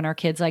perspective when our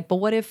kids like, but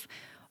what if,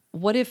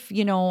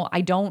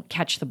 I don't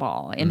catch the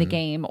ball in the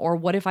game? Or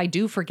what if I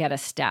do forget a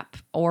step?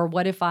 Or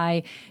what if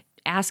I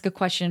ask a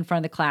question in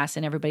front of the class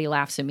and everybody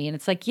laughs at me? And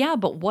it's like, yeah,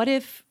 but what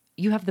if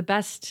you have the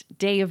best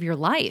day of your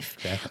life?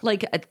 Exactly.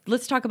 Like,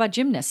 let's talk about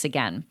gymnasts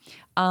again.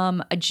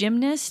 A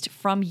gymnast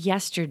from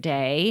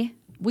yesterday,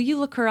 will you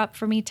look her up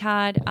for me,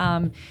 Todd?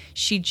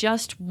 She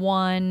just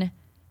won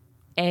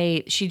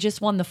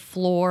the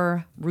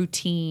floor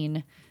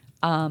routine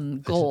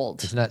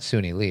gold. It's not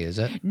Suni Lee, is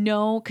it?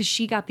 No, because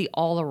she got the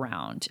all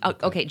around.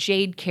 Okay,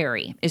 Jade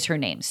Carey is her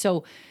name.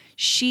 So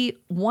she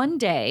one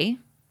day,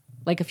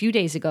 like a few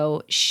days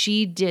ago,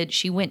 she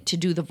went to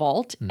do the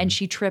vault and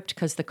she tripped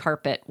because the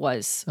carpet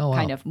was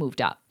kind of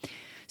moved up.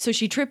 So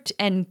she tripped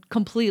and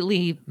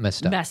completely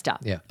messed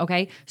up. Yeah.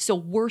 Okay. So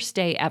worst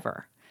day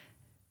ever.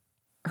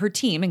 Her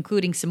team,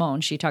 including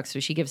Simone, she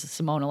gives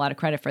Simone a lot of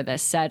credit for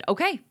this, said,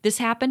 okay, this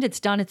happened.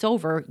 It's done. It's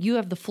over. You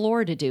have the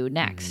floor to do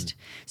next.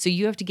 So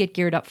you have to get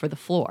geared up for the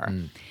floor.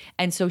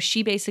 And so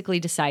she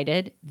basically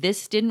decided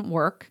this didn't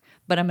work,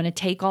 but I'm going to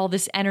take all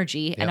this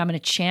energy and I'm going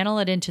to channel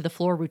it into the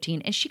floor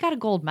routine. And she got a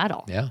gold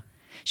medal. Yeah.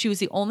 She was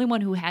the only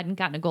one who hadn't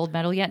gotten a gold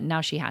medal yet, and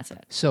now she has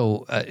it.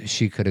 So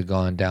she could have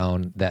gone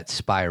down that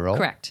spiral.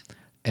 Correct.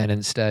 And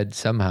instead,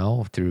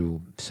 somehow,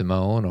 through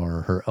Simone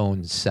or her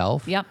own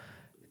self,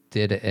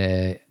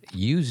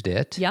 used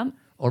it. Yep.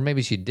 Or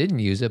maybe she didn't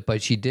use it,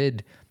 but she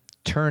did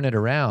turn it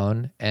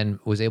around and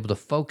was able to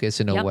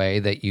focus in a way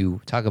that you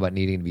talk about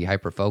needing to be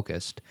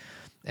hyper-focused.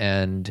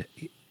 And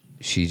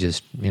she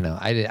just,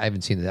 I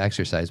haven't seen the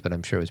exercise, but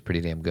I'm sure it was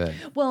pretty damn good.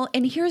 Well,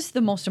 and here's the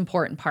most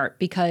important part,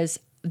 because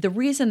the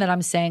reason that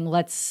I'm saying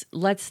let's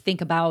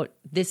think about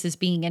this as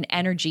being an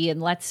energy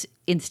and let's,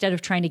 instead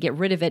of trying to get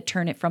rid of it,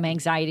 turn it from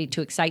anxiety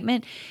to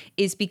excitement,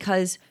 is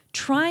because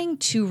trying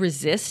to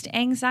resist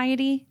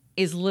anxiety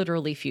is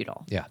literally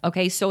futile. Yeah.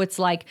 Okay. So it's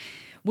like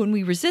when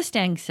we resist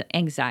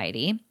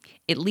anxiety,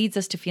 it leads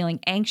us to feeling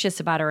anxious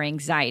about our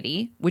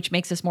anxiety, which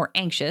makes us more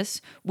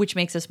anxious, which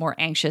makes us more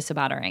anxious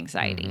about our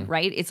anxiety,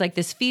 right? It's like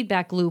this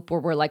feedback loop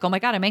where we're like, oh my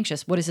God, I'm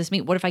anxious. What does this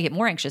mean? What if I get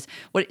more anxious?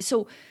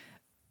 So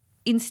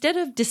instead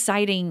of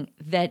deciding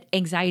that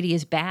anxiety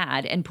is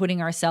bad and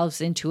putting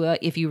ourselves into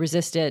if you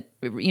resist it,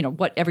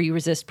 whatever you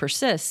resist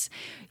persists,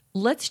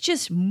 let's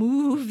just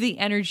move the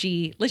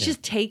energy. Let's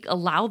just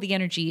allow the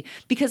energy,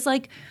 because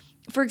like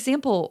for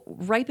example,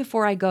 right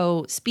before I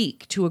go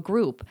speak to a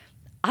group,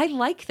 I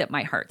like that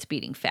my heart's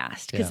beating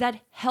fast because that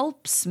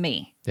helps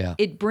me. Yeah.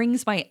 It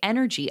brings my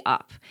energy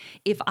up.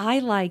 If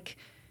I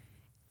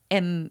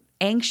am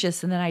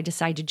anxious and then I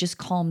decide to just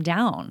calm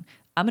down,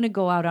 I'm going to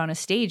go out on a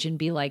stage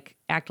and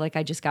act like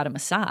I just got a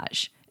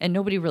massage, and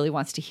nobody really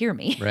wants to hear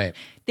me. Right.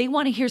 They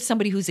want to hear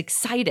somebody who's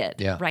excited,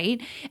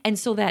 right? And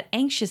so that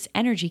anxious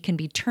energy can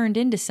be turned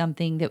into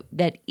something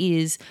that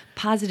is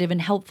positive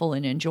and helpful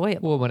and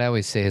enjoyable. Well, what I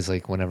always say is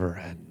like whenever,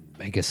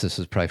 I guess this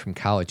was probably from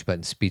college, but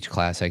in speech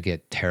class, I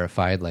get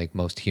terrified like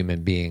most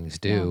human beings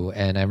do.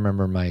 And I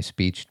remember my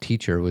speech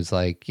teacher was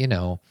like, it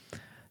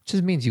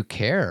just means you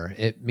care.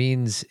 It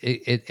means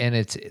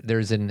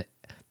there's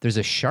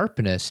a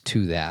sharpness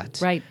to that.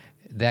 Right.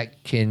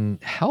 That can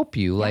help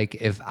you. Yeah. Like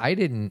if I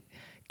didn't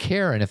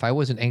care and if I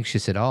wasn't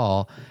anxious at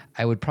all,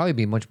 I would probably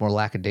be much more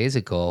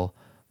lackadaisical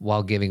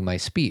while giving my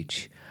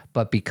speech.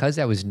 But because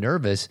I was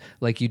nervous,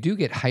 like you do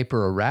get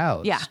hyper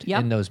aroused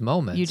in those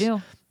moments. You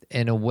do.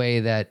 In a way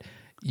that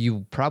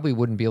you probably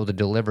wouldn't be able to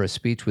deliver a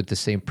speech with the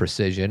same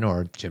precision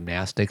or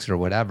gymnastics or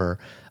whatever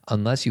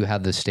unless you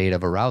have the state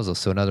of arousal.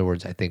 So in other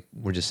words, I think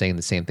we're just saying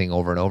the same thing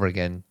over and over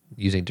again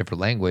using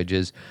different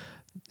languages.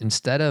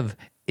 Instead of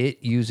it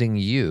using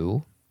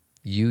you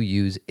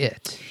use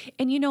it.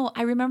 And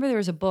I remember there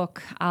was a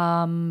book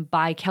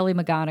by Kelly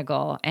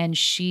McGonigal, and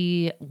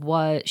she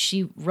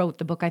wrote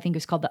the book, I think it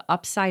was called The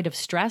Upside of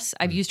Stress.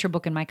 I've used her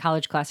book in my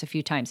college class a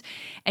few times.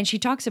 And she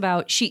talks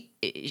about, she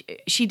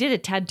did a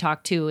TED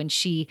Talk too, and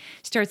she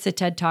starts the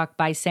TED Talk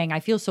by saying, I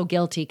feel so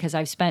guilty because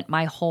I've spent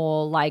my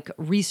whole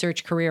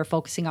research career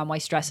focusing on why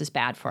stress is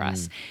bad for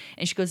us.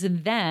 And she goes,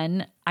 and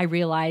then I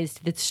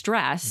realized that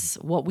stress,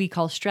 what we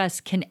call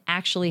stress, can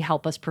actually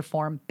help us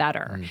perform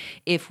better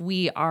if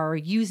we are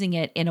using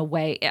it in a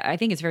way. I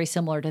think it's very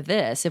similar to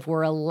this. If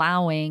we're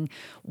allowing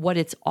what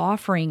it's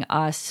offering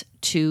us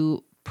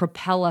to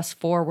propel us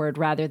forward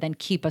rather than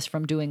keep us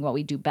from doing what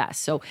we do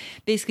best. So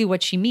basically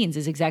what she means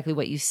is exactly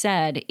what you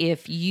said.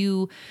 If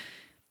you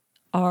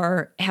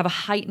have a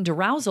heightened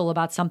arousal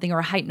about something or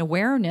a heightened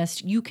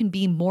awareness, you can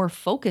be more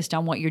focused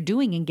on what you're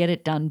doing and get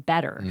it done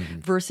better.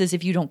 Versus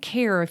if you don't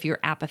care, if you're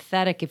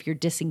apathetic, if you're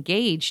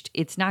disengaged,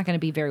 it's not going to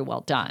be very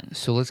well done.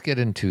 So let's get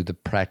into the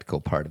practical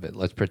part of it.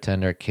 Let's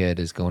pretend our kid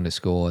is going to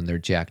school and they're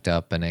jacked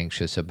up and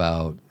anxious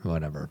about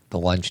whatever, the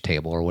lunch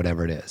table or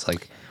whatever it is.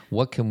 Like,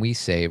 what can we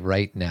say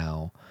right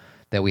now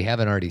that we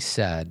haven't already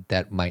said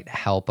that might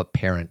help a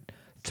parent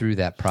through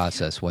that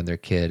process when their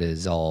kid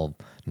is all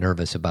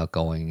nervous about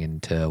going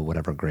into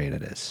whatever grade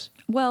it is?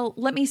 Well,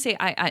 let me say,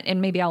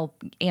 and maybe I'll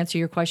answer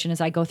your question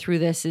as I go through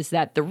this, is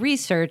that the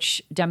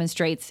research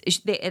demonstrates,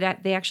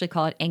 they actually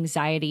call it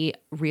anxiety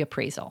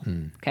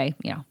reappraisal. Okay.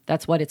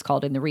 That's what it's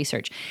called in the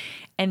research.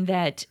 And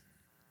that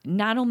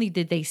not only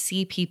did they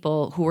see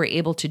people who were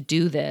able to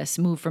do this,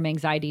 move from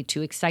anxiety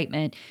to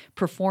excitement,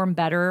 perform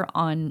better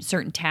on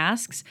certain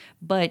tasks,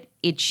 but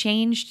it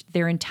changed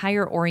their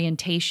entire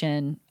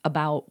orientation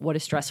about what a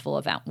stressful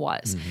event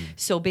was.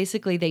 So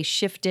basically they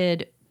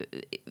shifted,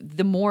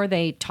 the more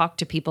they talked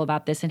to people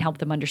about this and helped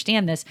them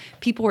understand this,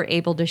 people were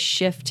able to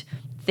shift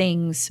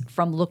things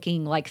from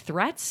looking like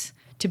threats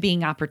to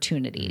being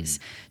opportunities.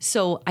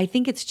 So I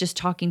think it's just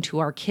talking to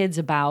our kids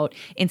about,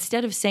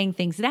 instead of saying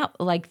things that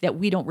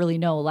we don't really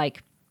know,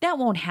 like that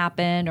won't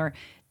happen, or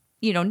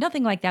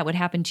nothing like that would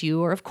happen to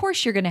you, or of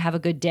course you're going to have a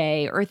good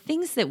day, or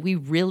things that we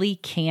really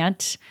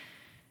can't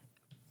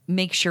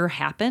make sure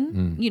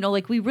happen.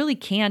 We really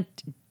can't,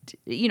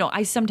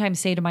 I sometimes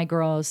say to my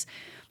girls,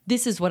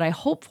 this is what I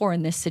hope for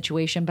in this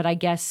situation, but I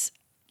guess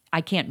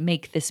I can't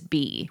make this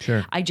be.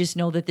 Sure. I just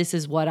know that this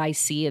is what I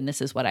see and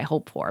this is what I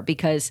hope for,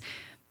 because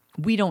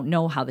we don't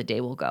know how the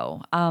day will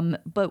go.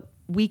 But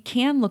we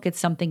can look at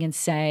something and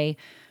say,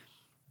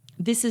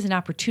 this is an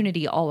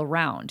opportunity all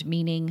around,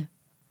 meaning,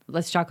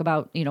 let's talk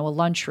about, a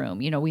lunchroom.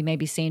 We may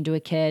be saying to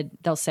a kid,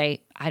 they'll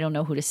say, I don't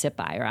know who to sit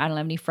by, or I don't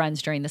have any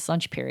friends during this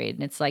lunch period.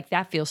 And it's like,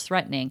 that feels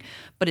threatening.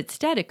 But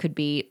instead it could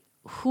be,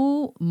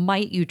 who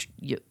might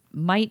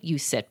you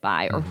sit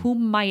by, or who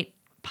might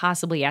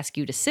possibly ask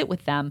you to sit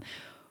with them?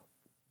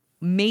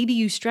 Maybe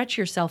you stretch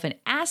yourself and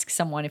ask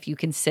someone if you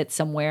can sit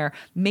somewhere.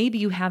 Maybe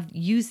you have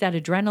used that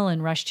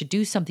adrenaline rush to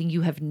do something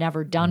you have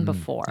never done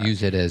before.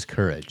 Use it as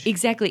courage.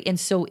 Exactly. And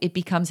so it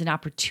becomes an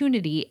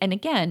opportunity. And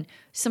again,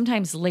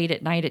 sometimes late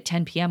at night at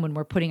 10 p.m. when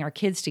we're putting our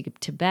kids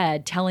to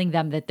bed, telling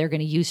them that they're going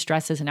to use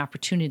stress as an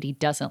opportunity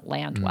doesn't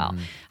land well.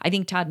 I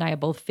think Todd and I have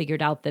both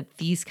figured out that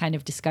these kind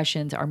of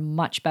discussions are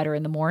much better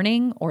in the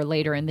morning or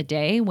later in the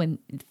day when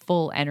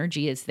full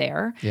energy is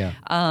there. Yeah.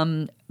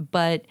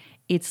 But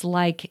it's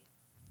like,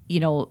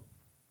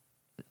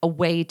 a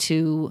way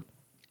to,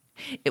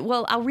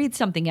 well, I'll read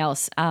something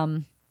else.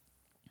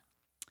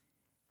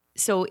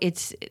 So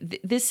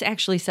this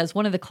actually says,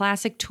 one of the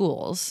classic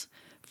tools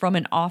from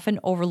an often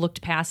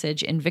overlooked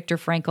passage in Viktor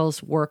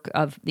Frankl's work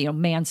of,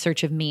 Man's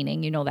Search of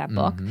Meaning, that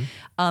book.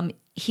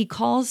 He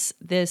calls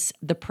this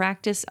the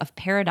practice of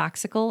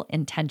paradoxical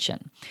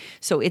intention.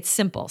 So it's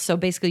simple. So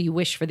basically you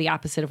wish for the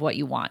opposite of what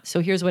you want.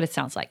 So here's what it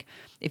sounds like.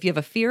 If you have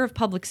a fear of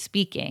public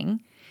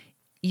speaking,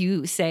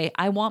 you say,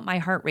 I want my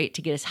heart rate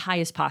to get as high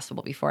as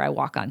possible before I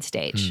walk on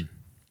stage.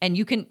 And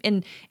you can,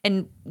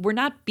 and we're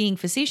not being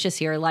facetious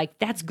here. Like,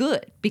 that's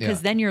good,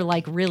 because then you're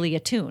like really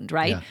attuned,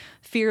 right? Yeah.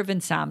 Fear of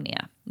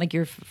insomnia, like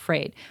you're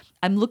afraid.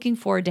 I'm looking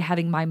forward to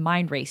having my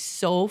mind race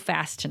so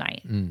fast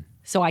tonight,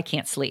 so I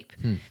can't sleep.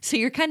 So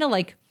you're kind of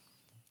like,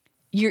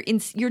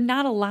 you're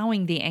not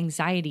allowing the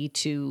anxiety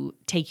to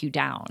take you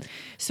down.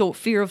 So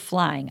fear of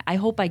flying. I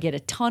hope I get a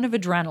ton of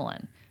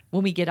adrenaline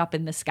when we get up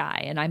in the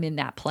sky and I'm in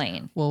that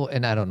plane. Well,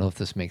 and I don't know if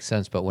this makes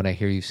sense, but when I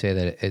hear you say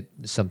that,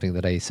 it's something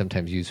that I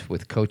sometimes use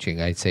with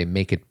coaching. I'd say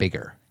make it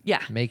bigger.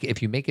 Yeah.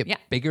 If you make it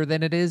bigger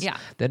than it is, Yeah.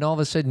 then all of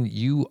a sudden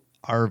you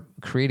are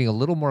creating a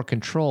little more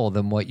control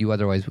than what you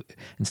otherwise.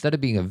 Instead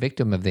of being a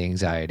victim of the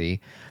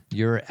anxiety,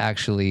 you're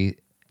actually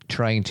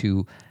trying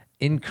to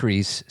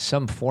increase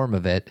some form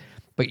of it,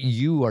 but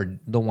you are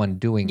the one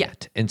doing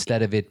it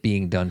instead of it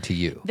being done to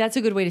you. That's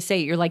a good way to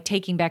say it. You're like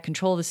taking back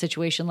control of the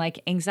situation,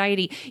 like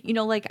anxiety. You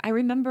know, like I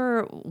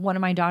remember one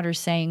of my daughters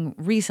saying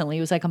recently,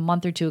 it was like a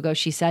month or two ago,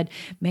 she said,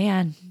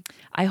 man,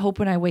 I hope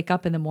when I wake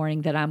up in the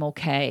morning that I'm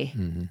okay.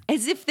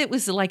 As if it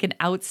was like an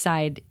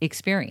outside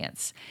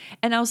experience.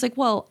 And I was like,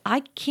 well,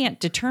 I can't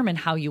determine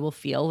how you will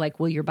feel. Like,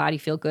 will your body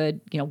feel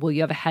good? You know, will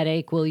you have a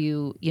headache? Will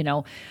you,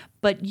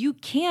 but you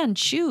can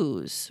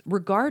choose,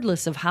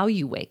 regardless of how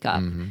you wake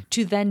up,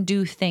 to then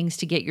do things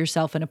to get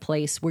yourself in a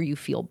place where you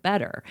feel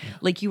better.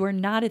 Like, you are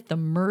not at the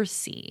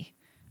mercy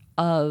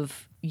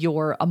of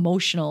your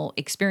emotional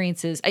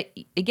experiences.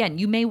 Again,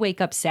 you may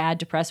wake up sad,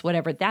 depressed,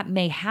 whatever. That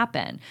may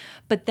happen.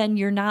 But then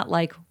you're not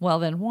like, well,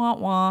 then wah,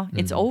 wah,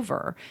 it's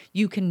over.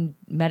 You can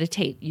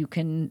meditate. You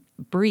can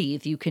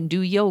breathe. You can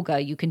do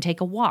yoga. You can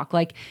take a walk.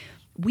 Like,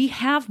 we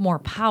have more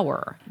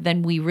power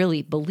than we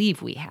really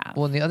believe we have.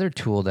 Well, and the other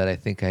tool that I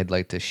think I'd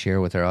like to share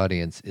with our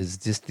audience is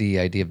just the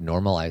idea of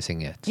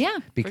normalizing it. Yeah,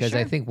 for because sure.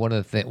 I think one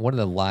of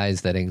the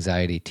lies that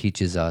anxiety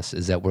teaches us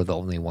is that we're the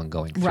only one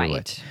going through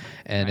it.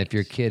 And if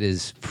your kid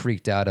is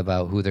freaked out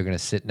about who they're going to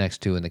sit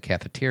next to in the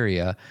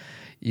cafeteria,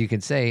 you can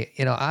say,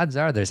 odds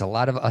are there's a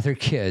lot of other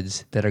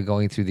kids that are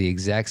going through the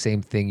exact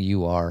same thing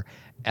you are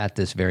at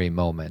this very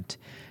moment.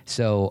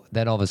 So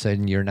then all of a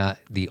sudden you're not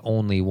the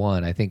only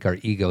one. I think our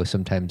ego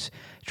sometimes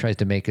tries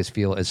to make us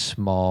feel as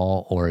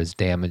small or as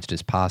damaged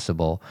as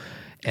possible.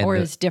 Or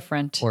as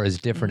different. Or as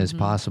different as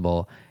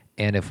possible.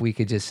 And if we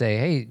could just say,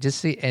 hey,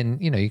 just see,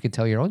 and you could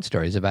tell your own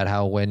stories about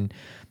how when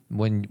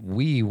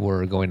we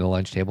were going to the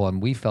lunch table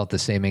and we felt the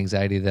same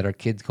anxiety that our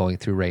kid's going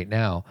through right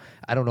now.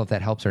 I don't know if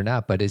that helps or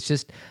not, but it's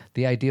just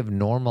the idea of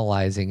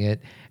normalizing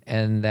it,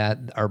 and that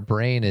our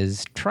brain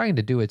is trying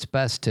to do its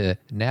best to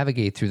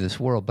navigate through this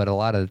world. But a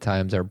lot of the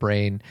times our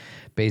brain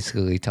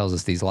basically tells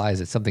us these lies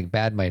that something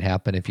bad might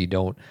happen if you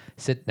don't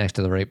sit next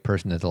to the right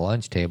person at the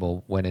lunch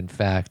table, when in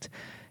fact,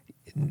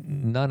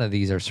 none of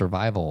these are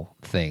survival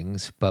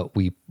things, but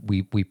we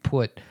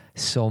put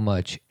so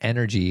much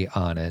energy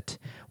on it,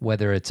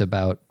 whether it's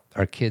about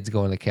our kids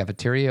going to the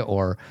cafeteria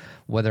or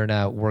whether or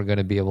not we're going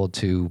to be able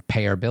to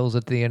pay our bills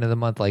at the end of the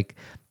month. Like,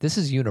 this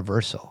is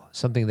universal,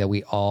 something that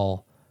we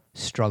all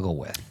struggle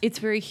with. It's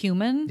very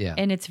human,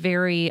 and it's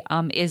very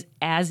is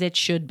as it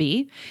should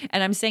be.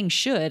 And I'm saying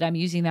should, I'm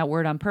using that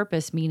word on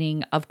purpose,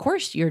 meaning of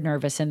course you're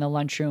nervous in the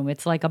lunchroom.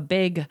 It's like a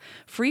big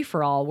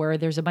free-for-all where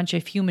there's a bunch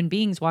of human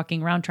beings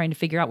walking around trying to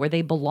figure out where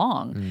they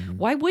belong.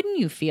 Why wouldn't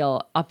you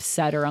feel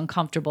upset or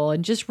uncomfortable?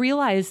 And just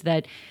realize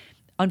that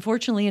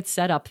unfortunately it's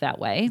set up that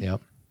way.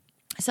 Yep.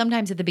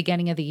 Sometimes at the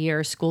beginning of the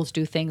year, schools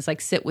do things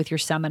like sit with your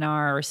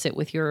seminar or sit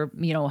with your,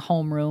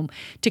 homeroom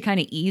to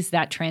kind of ease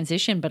that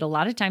transition. But a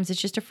lot of times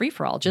it's just a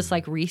free-for-all, just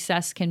like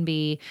recess can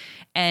be.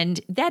 And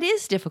that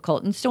is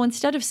difficult. And so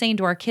instead of saying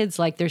to our kids,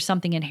 like, there's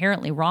something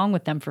inherently wrong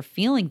with them for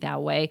feeling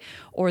that way,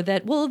 or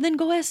that, well, then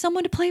go ask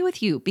someone to play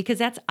with you, because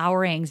that's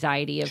our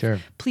anxiety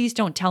of, please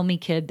don't tell me,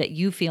 kid, that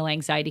you feel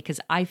anxiety, because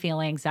I feel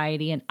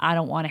anxiety and I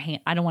don't want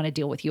to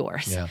deal with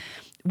yours. Yeah.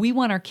 We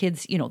want our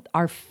kids,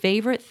 our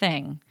favorite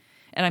thing.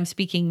 And I'm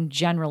speaking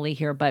generally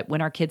here, but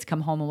when our kids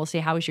come home and we'll say,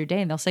 how was your day?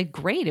 And they'll say,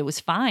 great, it was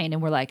fine.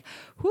 And we're like,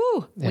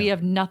 whew, we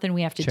have nothing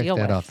we have to deal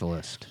with. Check that off the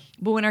list.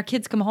 But when our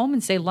kids come home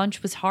and say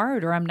lunch was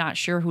hard, or I'm not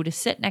sure who to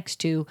sit next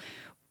to,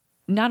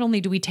 not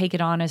only do we take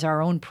it on as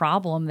our own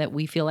problem that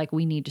we feel like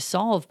we need to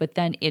solve, but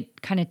then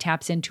it kind of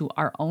taps into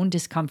our own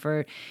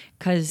discomfort.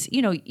 Because,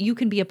 you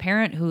can be a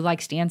parent who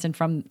like stands in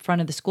front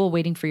of the school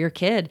waiting for your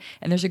kid,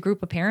 and there's a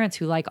group of parents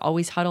who like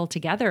always huddle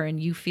together and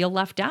you feel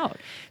left out.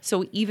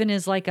 So even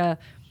as like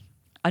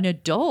an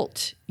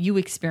adult, you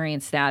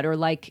experience that. Or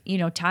like,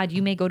 Todd,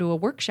 you may go to a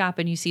workshop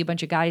and you see a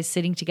bunch of guys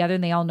sitting together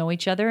and they all know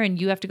each other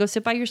and you have to go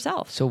sit by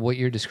yourself. So what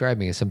you're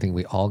describing is something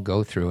we all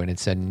go through, and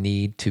it's a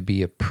need to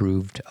be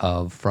approved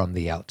of from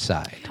the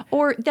outside.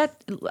 Or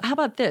how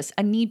about this?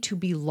 A need to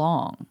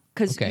belong.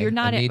 Because you're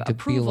not a need to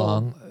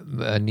approval.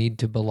 a need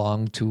to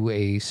belong to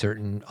a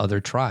certain other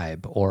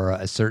tribe or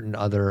a certain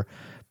other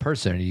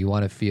person. You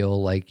want to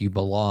feel like you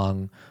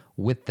belong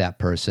with that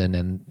person,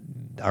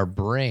 and our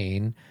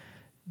brain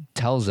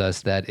tells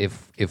us that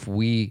if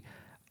we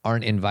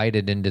aren't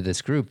invited into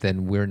this group,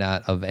 then we're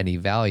not of any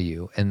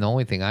value. And the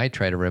only thing I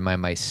try to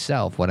remind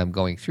myself when I'm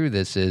going through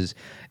this is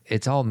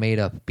it's all made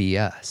up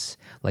BS.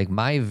 Like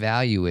my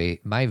value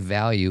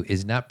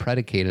is not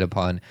predicated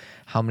upon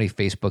how many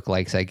Facebook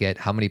likes I get,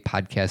 how many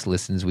podcast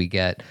listens we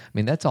get. I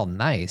mean, that's all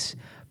nice,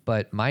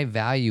 but my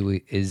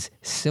value is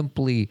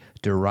simply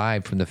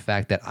derived from the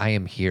fact that I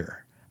am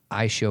here.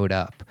 I showed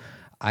up.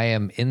 I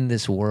am in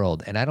this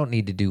world, and I don't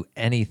need to do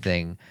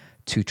anything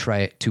to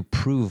try to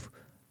prove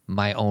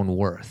my own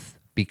worth,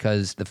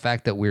 because the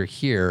fact that we're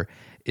here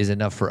is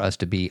enough for us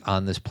to be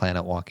on this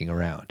planet walking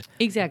around.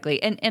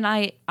 Exactly. And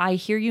I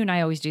hear you, and I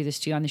always do this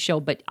to you on the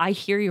show, but I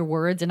hear your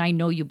words and I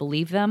know you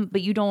believe them,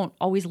 but you don't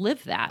always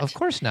live that. Of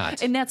course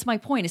not. And that's my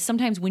point, is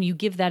sometimes when you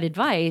give that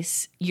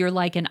advice, you're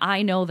like, and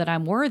I know that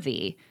I'm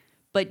worthy,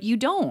 but you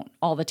don't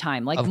all the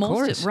time. Like of most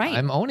course, right.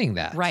 I'm owning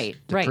that. Right.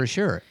 For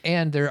sure.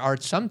 And there are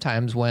some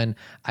times when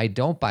I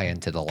don't buy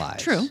into the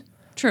lies.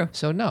 True.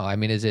 So no, I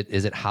mean, is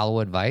it hollow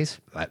advice?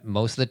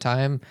 Most of the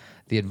time,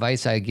 the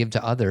advice I give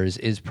to others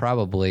is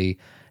probably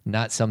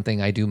not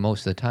something I do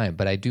most of the time,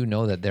 but I do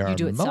know that there are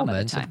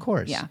moments, of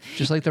course,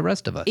 just like the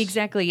rest of us.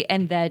 Exactly.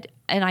 And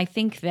I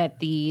think that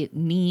the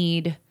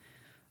need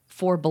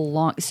for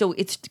so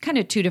it's kind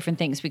of two different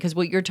things, because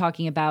what you're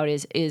talking about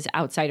is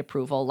outside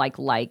approval, like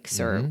likes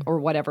or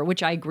whatever,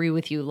 which I agree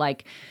with you.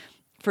 Like,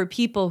 for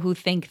people who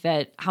think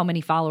that how many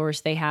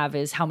followers they have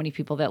is how many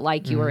people that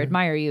like you or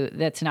admire you,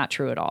 that's not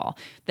true at all.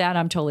 That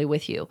I'm totally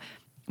with you.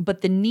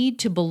 But the need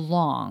to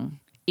belong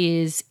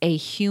is a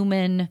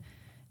human,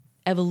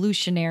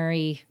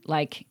 evolutionary,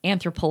 like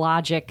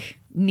anthropologic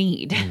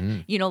need.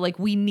 You know, like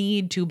we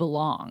need to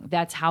belong.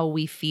 That's how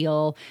we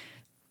feel.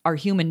 Our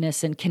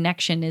humanness and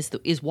connection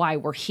is why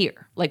we're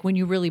here. Like when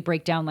you really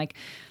break down, like,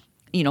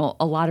 you know,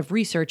 a lot of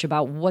research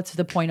about what's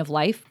the point of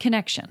life,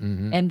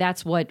 connection. And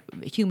that's what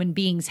human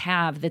beings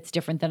have that's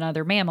different than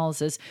other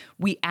mammals, is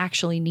we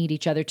actually need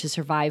each other to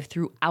survive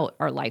throughout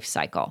our life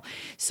cycle.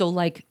 So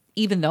like,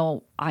 even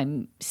though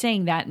I'm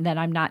saying that, and then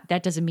I'm not,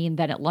 that doesn't mean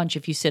that at lunch,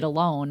 if you sit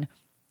alone,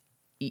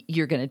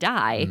 you're going to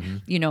die.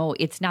 You know,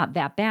 it's not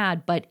that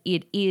bad, but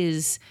it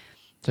is.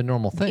 It's a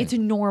normal thing. It's a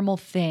normal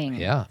thing.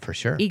 Yeah, for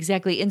sure.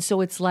 Exactly. And so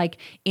it's like,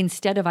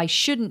 instead of I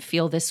shouldn't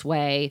feel this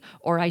way,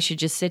 or I should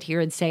just sit here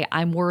and say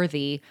I'm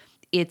worthy,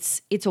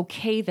 it's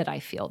okay that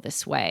I feel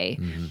this way.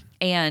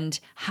 And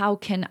how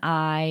can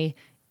I,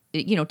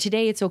 you know,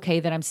 today it's okay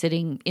that I'm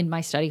sitting in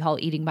my study hall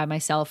eating by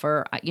myself,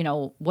 or, you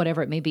know,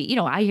 whatever it may be. You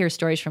know, I hear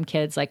stories from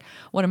kids, like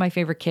one of my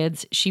favorite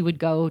kids, she would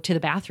go to the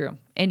bathroom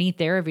and eat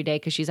there every day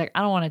because she's like,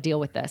 I don't want to deal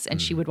with this.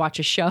 And she would watch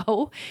a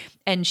show,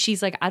 and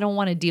she's like, I don't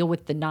want to deal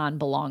with the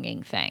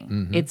non-belonging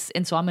thing.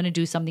 And so I'm going to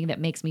do something that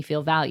makes me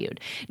feel valued.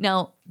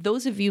 Now,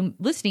 those of you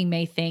listening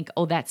may think,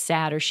 oh, that's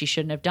sad, or she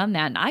shouldn't have done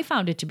that. And I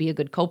found it to be a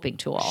good coping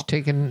tool.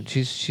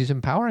 She's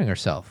empowering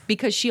herself.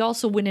 Because she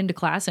also went into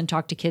class and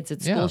talked to kids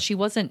at school. Yeah. She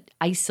wasn't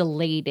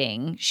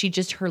isolating.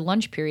 Her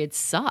lunch period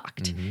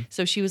sucked.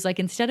 So she was like,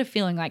 instead of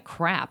feeling like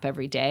crap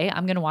every day,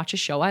 I'm going to watch a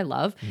show I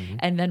love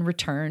and then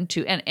return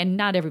to, and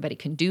not everybody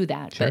can do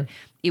that, but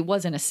it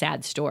wasn't a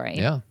sad story.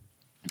 Yeah.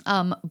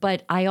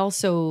 But I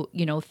also,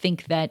 you know,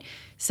 think that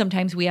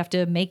sometimes we have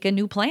to make a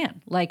new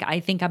plan. Like, I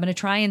think I'm going to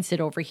try and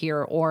sit over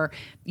here, or,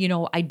 you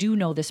know, I do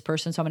know this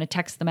person, so I'm going to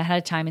text them ahead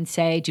of time and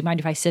say, do you mind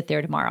if I sit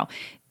there tomorrow?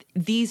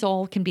 These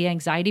all can be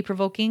anxiety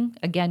provoking.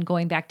 Again,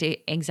 going back to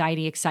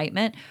anxiety,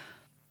 excitement,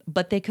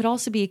 but they could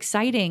also be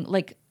exciting.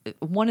 Like,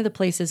 one of the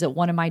places that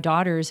one of my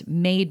daughters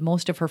made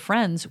most of her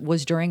friends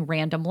was during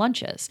random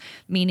lunches,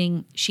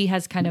 meaning she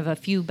has kind of a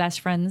few best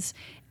friends.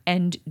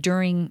 And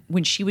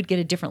when she would get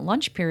a different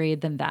lunch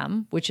period than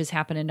them, which has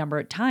happened a number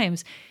of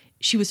times,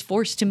 she was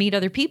forced to meet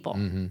other people,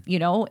 you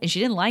know, and she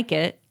didn't like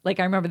it.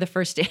 Like, I remember the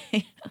first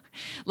day,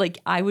 like,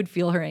 I would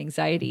feel her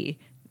anxiety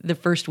the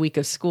first week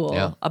of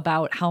school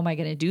about how am I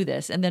going to do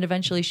this? And then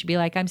eventually she'd be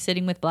like, I'm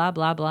sitting with blah,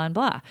 blah, blah, and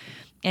blah.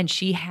 And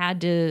she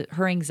had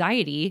her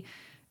anxiety,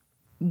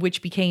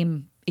 which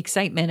became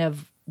excitement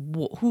of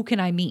who can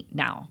I meet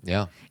now?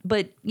 Yeah.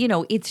 But, you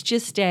know, it's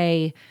just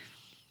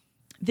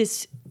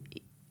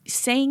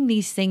saying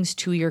these things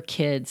to your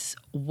kids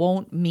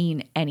won't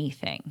mean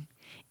anything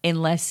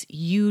unless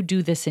you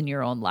do this in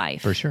your own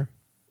life. For sure.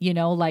 You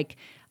know, like,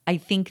 I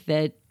think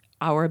that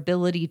our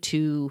ability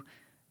to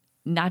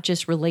not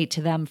just relate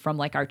to them from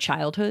like our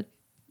childhood,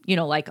 you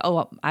know, like,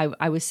 oh,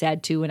 I was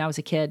sad too when I was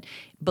a kid,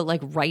 but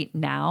like right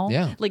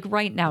now, like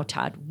right now,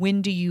 Todd,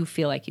 when do you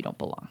feel like you don't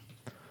belong?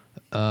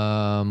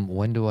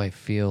 When do I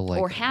feel like,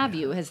 or have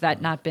you, has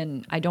that not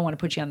been, I don't want to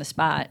put you on the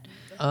spot.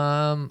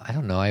 I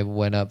don't know. I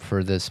went up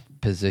for this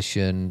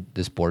position,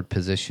 this board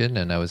position,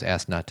 and I was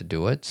asked not to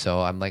do it.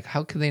 So I'm like,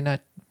 how can they not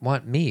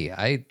want me?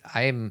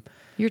 I'm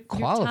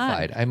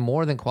qualified. I'm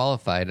more than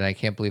qualified, and I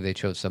can't believe they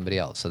chose somebody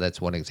else. So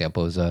that's one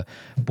example, is a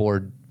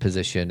board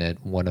position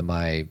at one of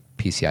my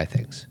PCI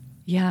things.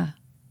 Yeah.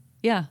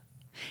 Yeah.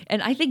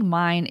 And I think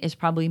mine is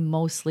probably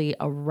mostly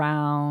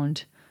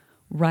around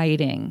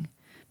writing,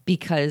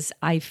 because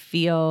I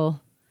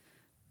feel,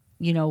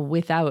 you know,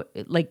 without,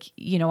 like,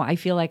 you know, I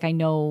feel like I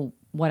know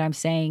what I'm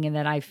saying and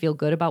that I feel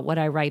good about what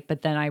I write,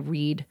 but then I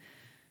read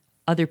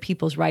other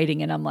people's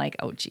writing, and I'm like,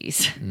 oh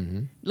geez,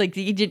 like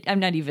I'm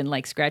not even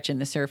like scratching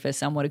the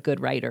surface on what a good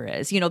writer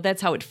is.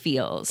 That's how it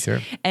feels. Sure.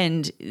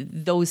 And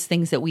those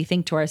things that we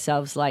think to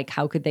ourselves, like,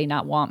 how could they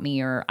not want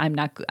me, or I'm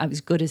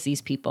as good as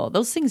these people.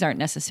 Those things aren't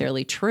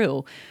necessarily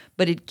true,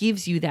 but it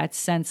gives you that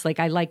sense. Like,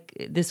 I like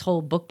this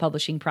whole book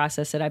publishing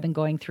process that I've been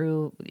going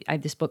through. I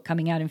have this book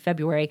coming out in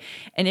February,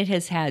 and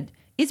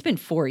it's been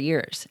 4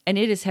 years, and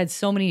it has had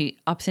so many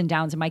ups and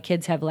downs, and my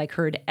kids have like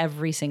heard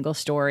every single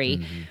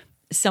story.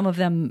 Some of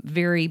them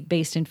very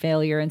based in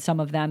failure, and some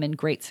of them in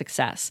great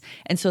success.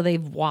 And so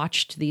they've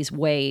watched these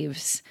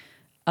waves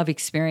of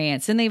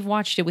experience, and they've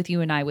watched it with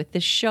you and I with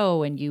this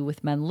show, and you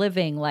with Men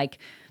Living. Like,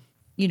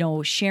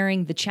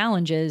 sharing the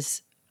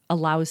challenges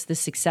allows the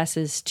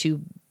successes to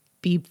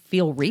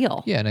feel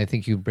real. Yeah, and I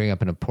think you bring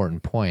up an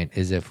important point,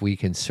 is if we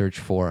can search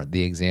for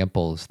the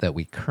examples that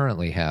we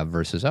currently have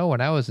versus, when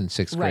I was in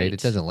sixth grade,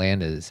 it doesn't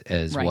land as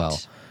Right. well.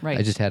 Right.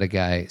 I just had a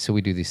guy, so we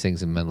do these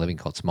things in Men Living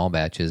called small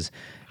batches,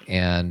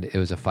 and it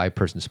was a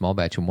 5-person small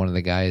batch, and one of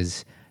the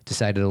guys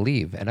decided to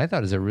leave. And I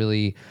thought it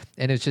was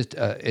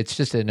it's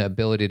just an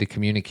ability to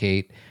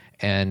communicate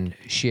and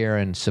share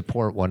and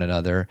support one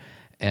another.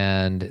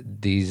 And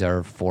these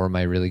are 4 of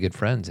my really good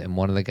friends. And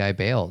one of the guys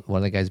bailed.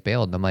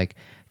 And I'm like,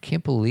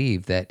 can't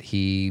believe that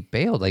he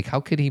bailed. Like, how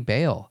could he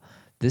bail?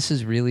 This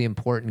is really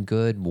important,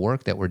 good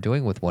work that we're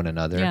doing with one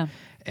another. Yeah.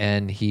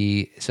 And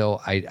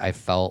I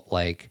felt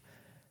like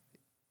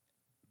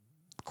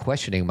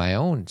questioning my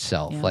own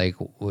self. Yeah. Like,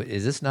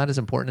 is this not as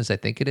important as I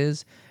think it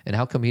is? And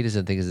how come he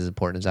doesn't think it's as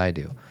important as I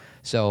do?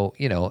 So,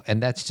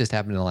 and that's just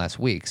happened in the last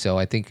week. So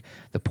I think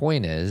the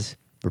point is,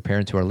 for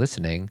parents who are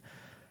listening,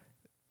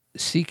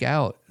 seek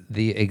out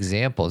the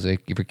examples.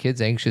 Like, if your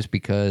kid's anxious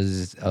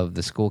because of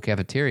the school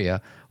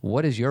cafeteria,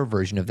 what is your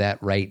version of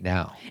that right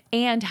now?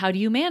 And how do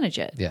you manage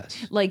it?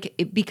 Yes.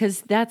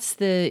 Because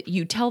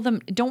you tell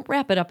them, don't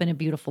wrap it up in a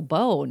beautiful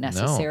bow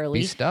necessarily.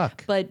 No, be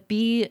stuck. But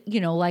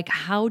like,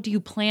 how do you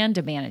plan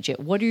to manage it?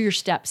 What are your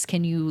steps?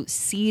 Can you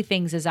see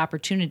things as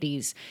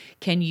opportunities?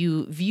 Can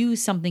you view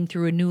something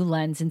through a new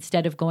lens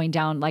instead of going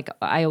down, like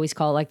I always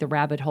call it, like the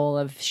rabbit hole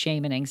of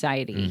shame and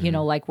anxiety,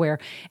 like where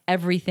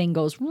everything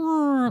goes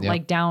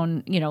like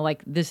down,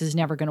 like this is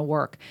never going to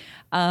work.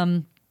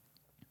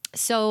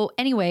 So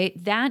anyway,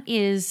 that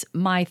is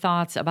my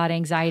thoughts about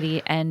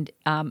anxiety and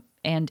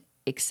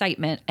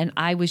excitement. And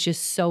I was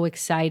just so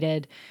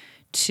excited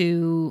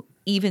to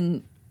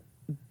even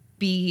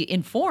be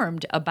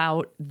informed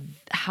about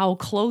how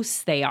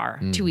close they are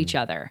to each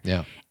other.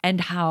 Yeah.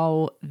 And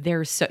how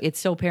it's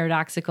so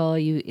paradoxical.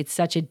 It's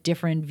such a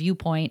different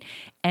viewpoint,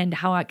 and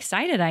how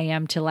excited I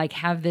am to like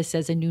have this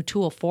as a new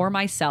tool for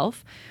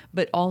myself,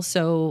 but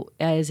also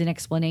as an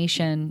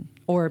explanation,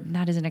 or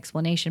not as an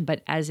explanation,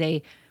 but as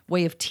a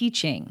way of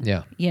teaching.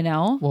 Yeah.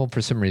 Well,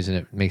 for some reason,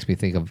 it makes me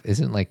think of,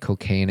 isn't like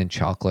cocaine and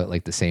chocolate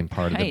like the same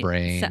part of the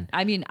brain? So,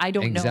 I mean, I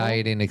don't know.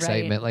 Anxiety and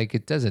excitement. Like,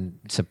 it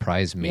doesn't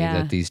surprise me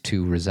that these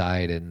two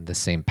reside in the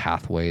same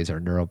pathways or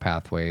neural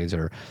pathways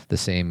or the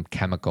same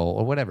chemical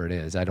or whatever it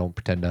is. I don't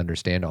pretend to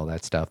understand all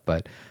that stuff,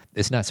 but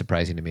it's not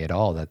surprising to me at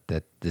all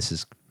that this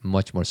is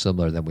much more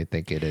similar than we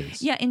think it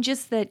is. Yeah, and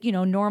just that,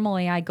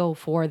 normally I go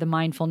for the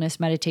mindfulness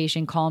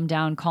meditation, calm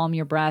down, calm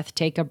your breath,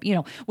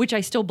 which I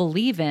still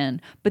believe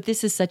in, but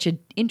this is such an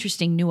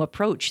interesting new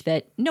approach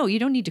that, no, you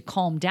don't need to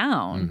calm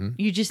down.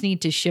 You just need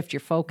to shift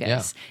your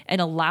focus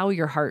and allow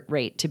your heart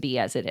rate to be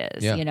as it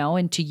is,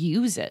 and to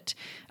use it.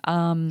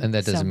 And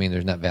that doesn't mean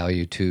there's not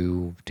value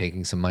to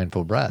taking some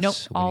mindful breaths Nope,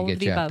 when all you of get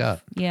the jacked above.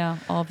 up. Yeah,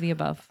 all of the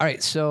above. All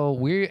right, so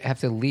we have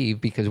to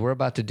leave because we're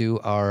about to do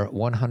our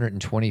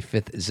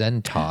 125th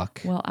Zen Talk.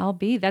 Well,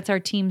 that's our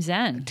Team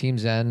Zen. Team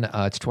Zen,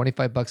 it's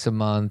 $25 a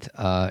month.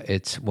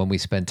 It's when we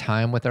spend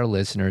time with our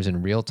listeners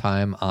in real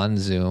time on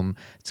Zoom.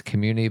 It's a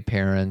community of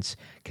parents.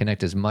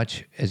 Connect as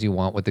much as you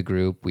want with the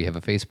group. We have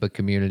a Facebook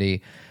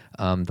community.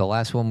 The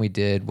last one we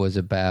did was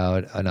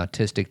about an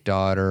autistic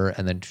daughter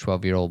and then a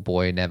 12-year-old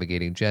boy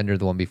navigating gender.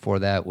 The one before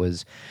that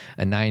was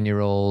a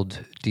 9-year-old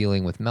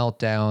dealing with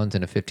meltdowns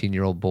and a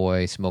 15-year-old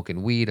boy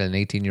smoking weed and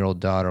an 18-year-old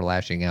daughter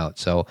lashing out.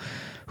 So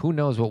who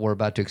knows what we're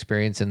about to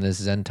experience in this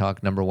Zen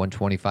Talk number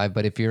 125.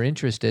 But if you're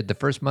interested, the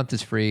first month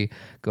is free.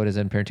 Go to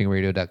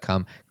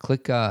zenparentingradio.com.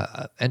 Click,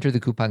 enter the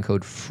coupon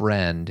code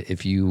FRIEND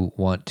if you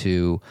want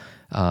to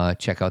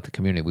check out the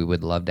community. We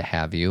would love to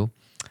have you.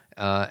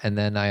 And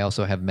then I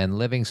also have Men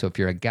Living. So if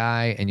you're a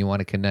guy and you want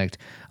to connect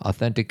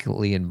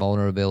authentically and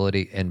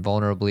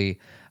vulnerably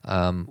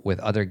with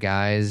other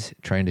guys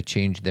trying to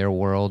change their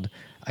world,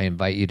 I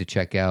invite you to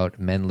check out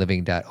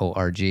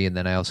menliving.org. And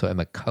then I also am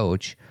a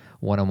coach,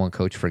 one-on-one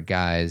coach for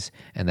guys,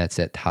 and that's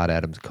at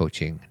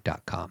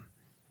toddadamscoaching.com.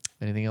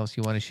 Anything else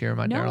you want to share,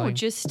 my darling? No,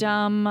 just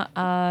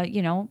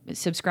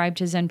subscribe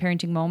to Zen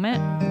Parenting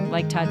Moment.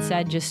 Like Todd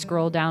said, just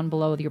scroll down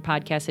below your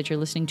podcast that you're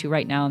listening to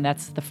right now, and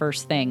that's the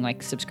first thing.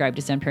 Like, subscribe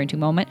to Zen Parenting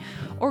Moment,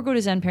 or go to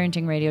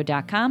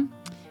zenparentingradio.com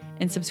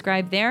and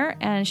subscribe there.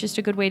 And it's just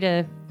a good way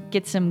to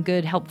get some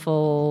good,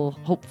 helpful,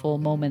 hopeful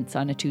moments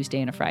on a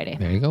Tuesday and a Friday.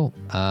 There you go.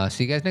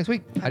 See you guys next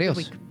week.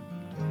 Adios. Good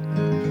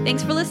week.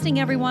 Thanks for listening,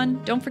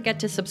 everyone. Don't forget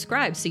to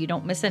subscribe so you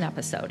don't miss an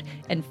episode.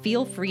 And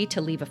feel free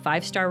to leave a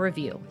 5-star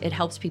review. It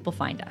helps people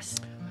find us.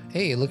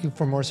 Hey, looking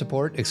for more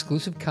support,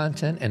 exclusive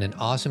content, and an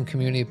awesome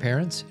community of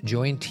parents?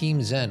 Join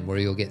Team Zen, where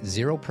you'll get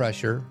zero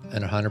pressure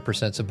and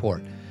 100%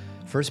 support.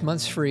 First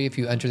month's free if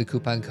you enter the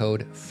coupon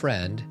code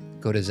FRIEND.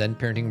 Go to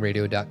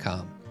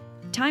zenparentingradio.com.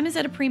 Time is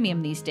at a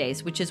premium these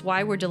days, which is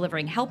why we're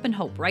delivering help and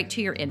hope right to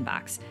your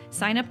inbox.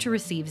 Sign up to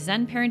receive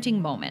Zen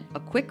Parenting Moment, a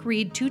quick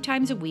read 2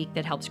 times a week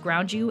that helps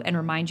ground you and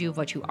remind you of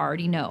what you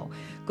already know.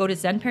 Go to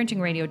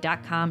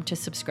zenparentingradio.com to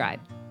subscribe.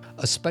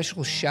 A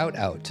special shout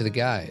out to the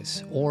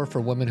guys, or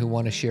for women who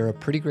want to share a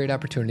pretty great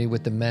opportunity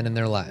with the men in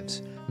their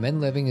lives. Men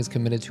Living is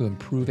committed to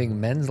improving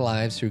men's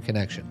lives through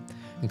connection.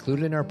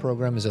 Included in our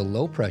program is a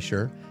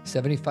low-pressure,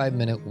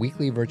 75-minute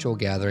weekly virtual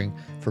gathering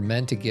for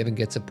men to give and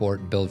get support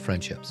and build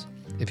friendships.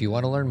 If you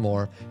want to learn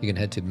more, you can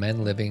head to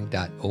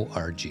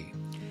menliving.org.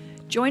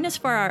 Join us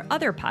for our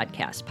other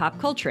podcast, Pop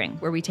Culturing,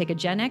 where we take a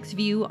Gen X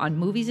view on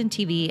movies and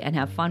TV and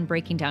have fun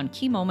breaking down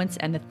key moments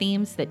and the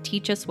themes that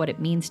teach us what it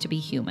means to be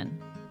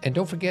human. And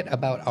don't forget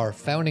about our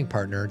founding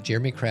partner,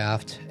 Jeremy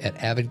Kraft at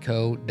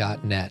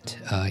avidco.net.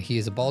 He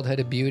is a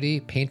bald-headed beauty,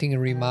 painting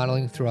and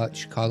remodeling throughout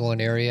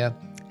Chicagoland area.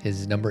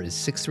 His number is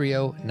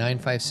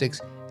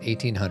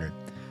 630-956-1800.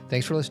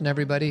 Thanks for listening,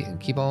 everybody, and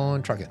keep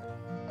on trucking.